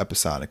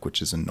episodic,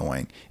 which is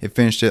annoying. It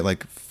finished it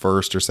like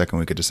first or second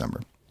week of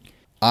December.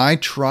 I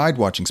tried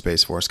watching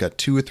Space Force, got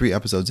 2 or 3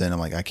 episodes in. I'm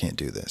like, I can't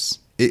do this.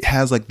 It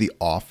has like the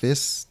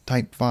Office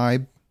type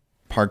vibe,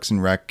 Parks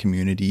and Rec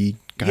community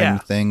kind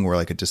of thing, where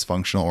like a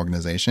dysfunctional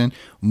organization.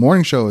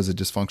 Morning Show is a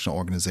dysfunctional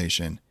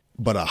organization,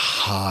 but a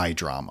high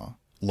drama,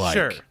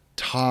 like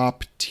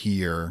top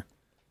tier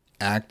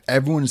act.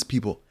 Everyone is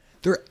people.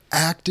 They're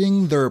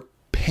acting their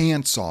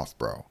pants off,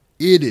 bro.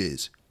 It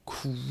is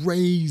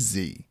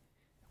crazy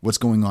what's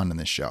going on in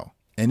this show,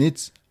 and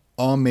it's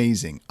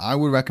amazing. I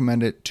would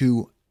recommend it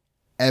to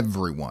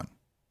everyone.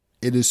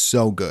 It is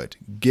so good.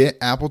 Get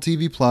Apple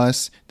TV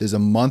Plus. There's a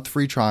month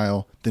free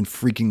trial. Then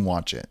freaking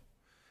watch it.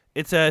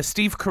 It's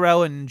Steve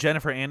Carell and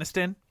Jennifer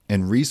Aniston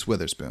and Reese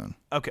Witherspoon.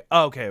 Okay.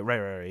 Oh, okay.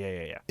 Right.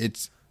 Yeah.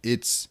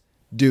 It's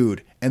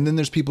dude. And then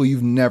there's people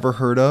you've never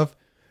heard of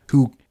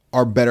who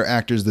are better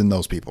actors than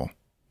those people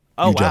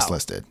you just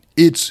listed.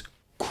 It's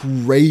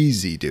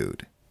crazy,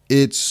 dude.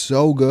 It's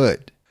so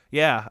good.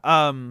 Yeah.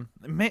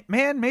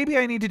 Man, maybe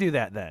I need to do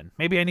that then.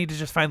 Maybe I need to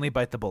just finally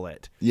bite the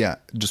bullet. Yeah.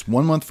 Just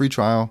 1 month free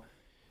trial.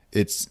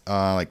 It's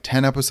like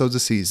 10 episodes a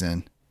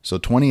season. So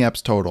 20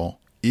 eps total.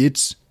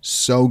 It's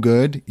so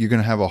good. You're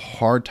going to have a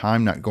hard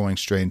time not going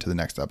straight into the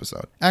next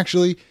episode.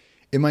 Actually,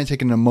 it might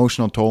take an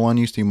emotional toll on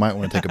you, so you might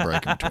want to take a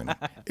break in between.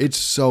 It's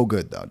so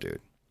good though,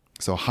 dude.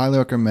 So highly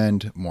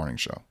recommend Morning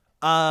Show.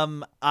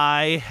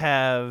 I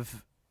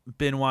have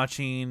been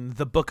watching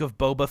The Book of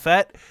Boba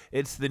Fett.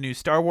 It's the new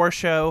Star Wars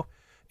show.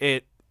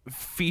 It's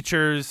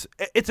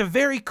a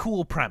very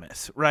cool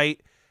premise, right?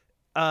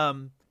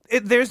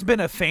 There's been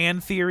a fan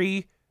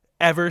theory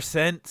ever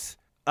since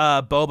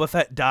Boba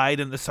Fett died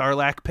in the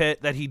Sarlacc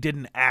pit that he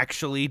didn't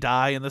actually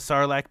die in the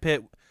Sarlacc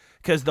pit,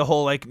 because the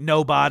whole like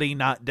no body,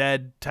 not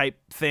dead type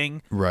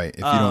thing. Right. If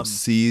you don't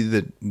see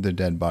the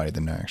dead body,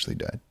 they're not actually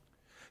dead.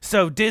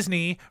 So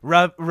Disney,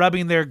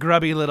 rubbing their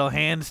grubby little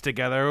hands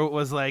together,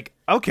 was like,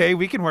 okay,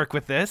 we can work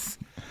with this.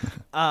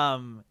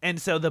 And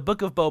so the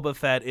Book of Boba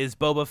Fett is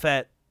Boba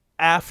Fett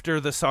after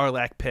the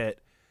Sarlacc pit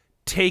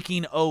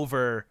taking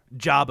over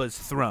Jabba's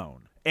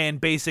throne.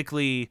 And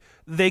basically,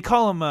 they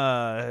call him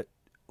a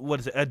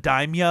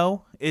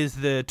daimyo is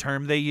the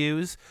term they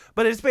use.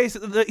 But it's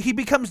basically, he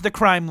becomes the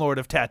crime lord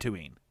of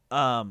Tatooine.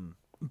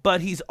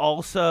 But he's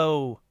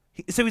also,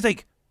 so he's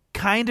like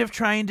kind of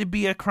trying to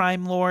be a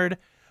crime lord,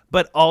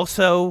 but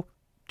also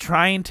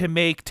trying to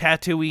make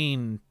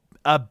Tatooine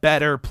a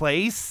better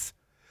place.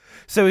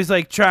 So he's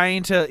like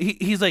trying to,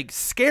 he's like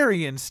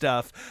scary and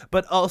stuff,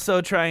 but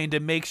also trying to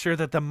make sure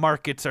that the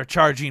markets are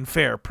charging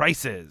fair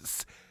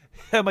prices.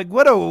 I'm like,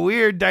 what a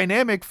weird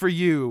dynamic for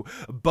you,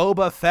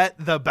 Boba Fett,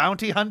 the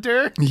bounty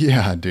hunter.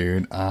 Yeah,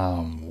 dude.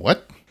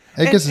 What?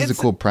 I guess it's a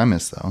cool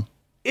premise, though.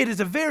 It is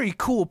a very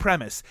cool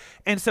premise.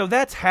 And so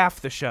that's half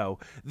the show.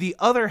 The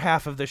other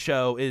half of the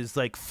show is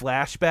like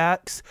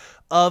flashbacks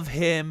of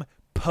him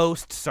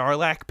post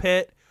Sarlacc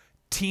pit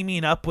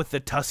teaming up with the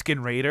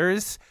Tusken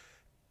Raiders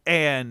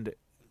and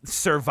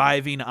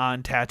surviving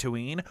on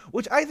Tatooine,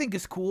 which I think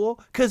is cool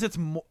because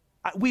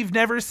we've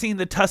never seen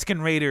the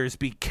Tusken Raiders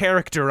be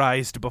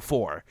characterized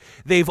before.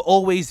 They've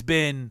always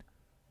been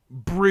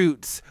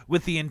brutes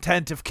with the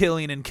intent of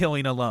killing and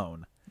killing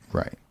alone.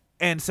 Right.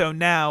 And so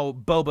now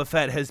Boba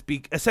Fett has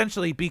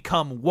essentially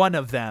become one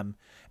of them,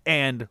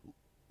 and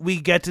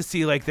we get to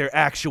see like their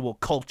actual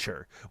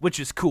culture, which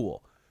is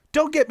cool.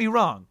 Don't get me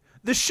wrong.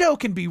 The show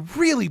can be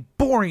really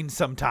boring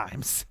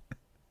sometimes,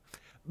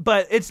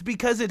 but it's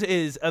because it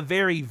is a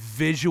very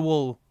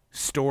visual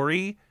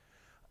story.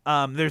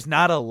 There's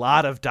not a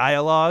lot of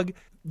dialogue.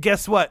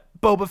 Guess what?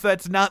 Boba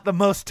Fett's not the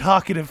most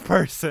talkative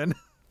person.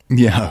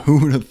 Yeah,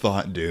 who would have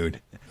thought,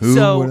 dude?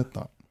 Who would have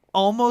thought?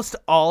 Almost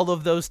all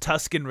of those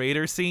Tusken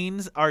Raider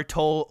scenes are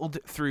told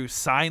through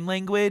sign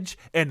language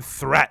and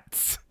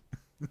threats.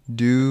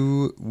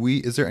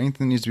 Is there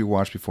anything that needs to be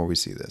watched before we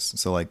see this?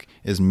 So, like,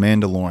 is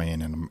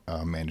Mandalorian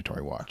a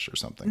mandatory watch or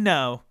something?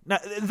 No.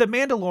 The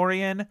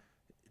Mandalorian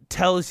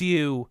tells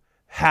you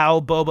how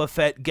Boba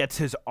Fett gets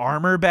his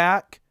armor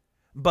back,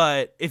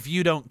 but if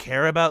you don't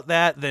care about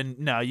that, then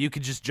no, you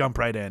could just jump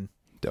right in.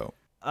 Dope.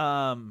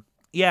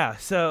 Yeah,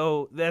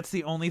 so that's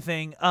the only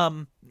thing.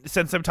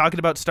 Since I'm talking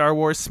about Star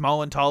Wars,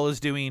 Small and Tall is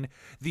doing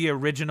the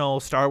original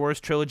Star Wars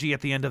trilogy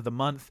at the end of the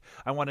month.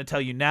 I want to tell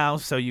you now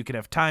so you can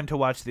have time to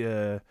watch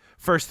the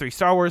first 3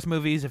 Star Wars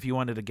movies if you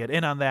wanted to get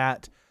in on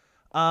that.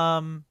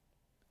 And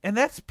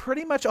that's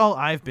pretty much all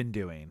I've been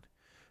doing.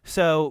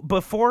 So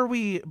before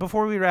we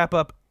wrap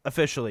up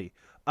officially,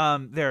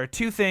 there are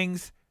 2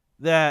 things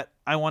that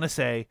I want to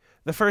say.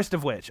 The first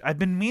of which, I've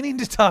been meaning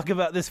to talk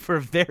about this for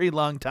a very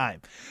long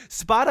time.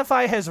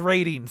 Spotify has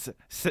ratings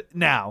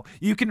now.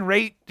 You can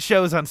rate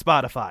shows on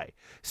Spotify.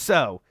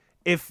 So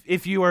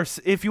if you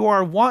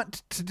are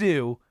want to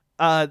do,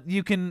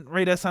 you can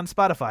rate us on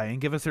Spotify and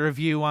give us a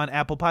review on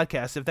Apple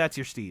Podcasts if that's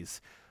your steez.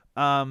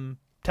 Tell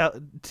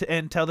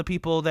the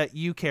people that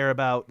you care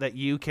about this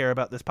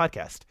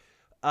podcast.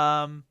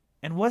 And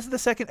what's the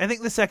second? I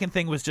think the second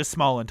thing was just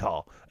Small and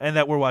Tall, and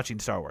that we're watching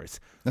Star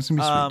Wars. That's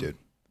gonna be sweet, dude.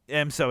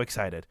 I'm so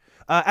excited.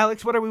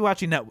 Alex, what are we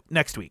watching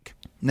next week?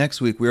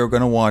 Next week, we are going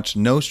to watch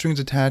No Strings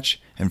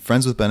Attached and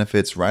Friends with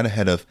Benefits right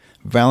ahead of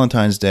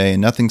Valentine's Day.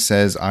 And nothing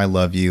says I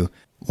love you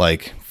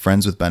like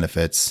Friends with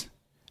Benefits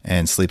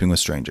and Sleeping with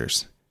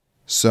Strangers.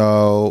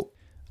 So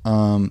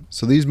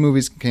these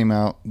movies came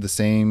out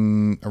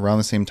around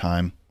the same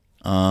time.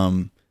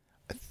 I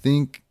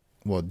think,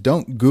 well,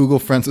 don't Google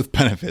Friends with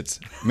Benefits.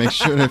 Make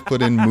sure to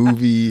put in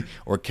movie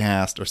or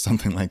cast or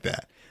something like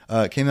that.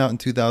 It came out in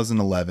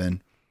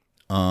 2011.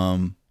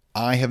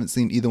 I haven't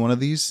seen either one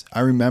of these. I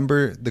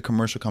remember the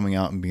commercial coming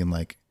out and being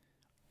like,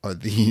 are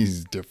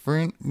these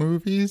different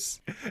movies?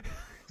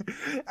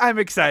 I'm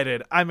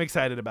excited. I'm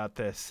excited about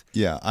this.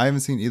 Yeah, I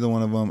haven't seen either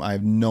one of them. I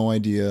have no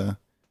idea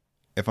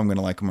if I'm going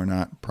to like them or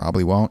not.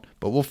 Probably won't,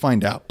 but we'll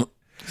find out.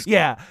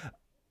 Yeah.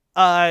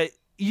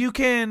 You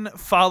can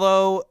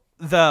follow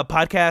the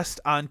podcast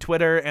on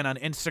Twitter and on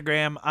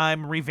Instagram.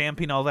 I'm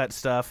revamping all that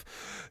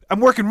stuff.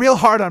 I'm working real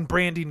hard on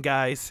branding,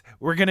 guys.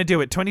 We're going to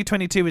do it.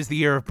 2022 is the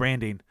year of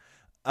branding.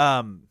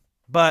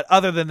 But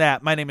other than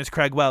that, my name is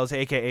Craig Wells,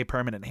 aka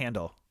Permanent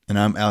Handle. And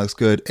I'm Alex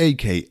Good,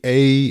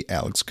 aka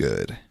Alex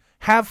Good.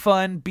 Have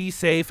fun, be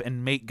safe,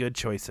 and make good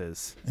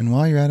choices. And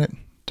while you're at it,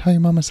 tell your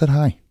mom I said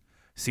hi.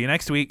 See you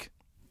next week.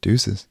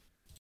 Deuces.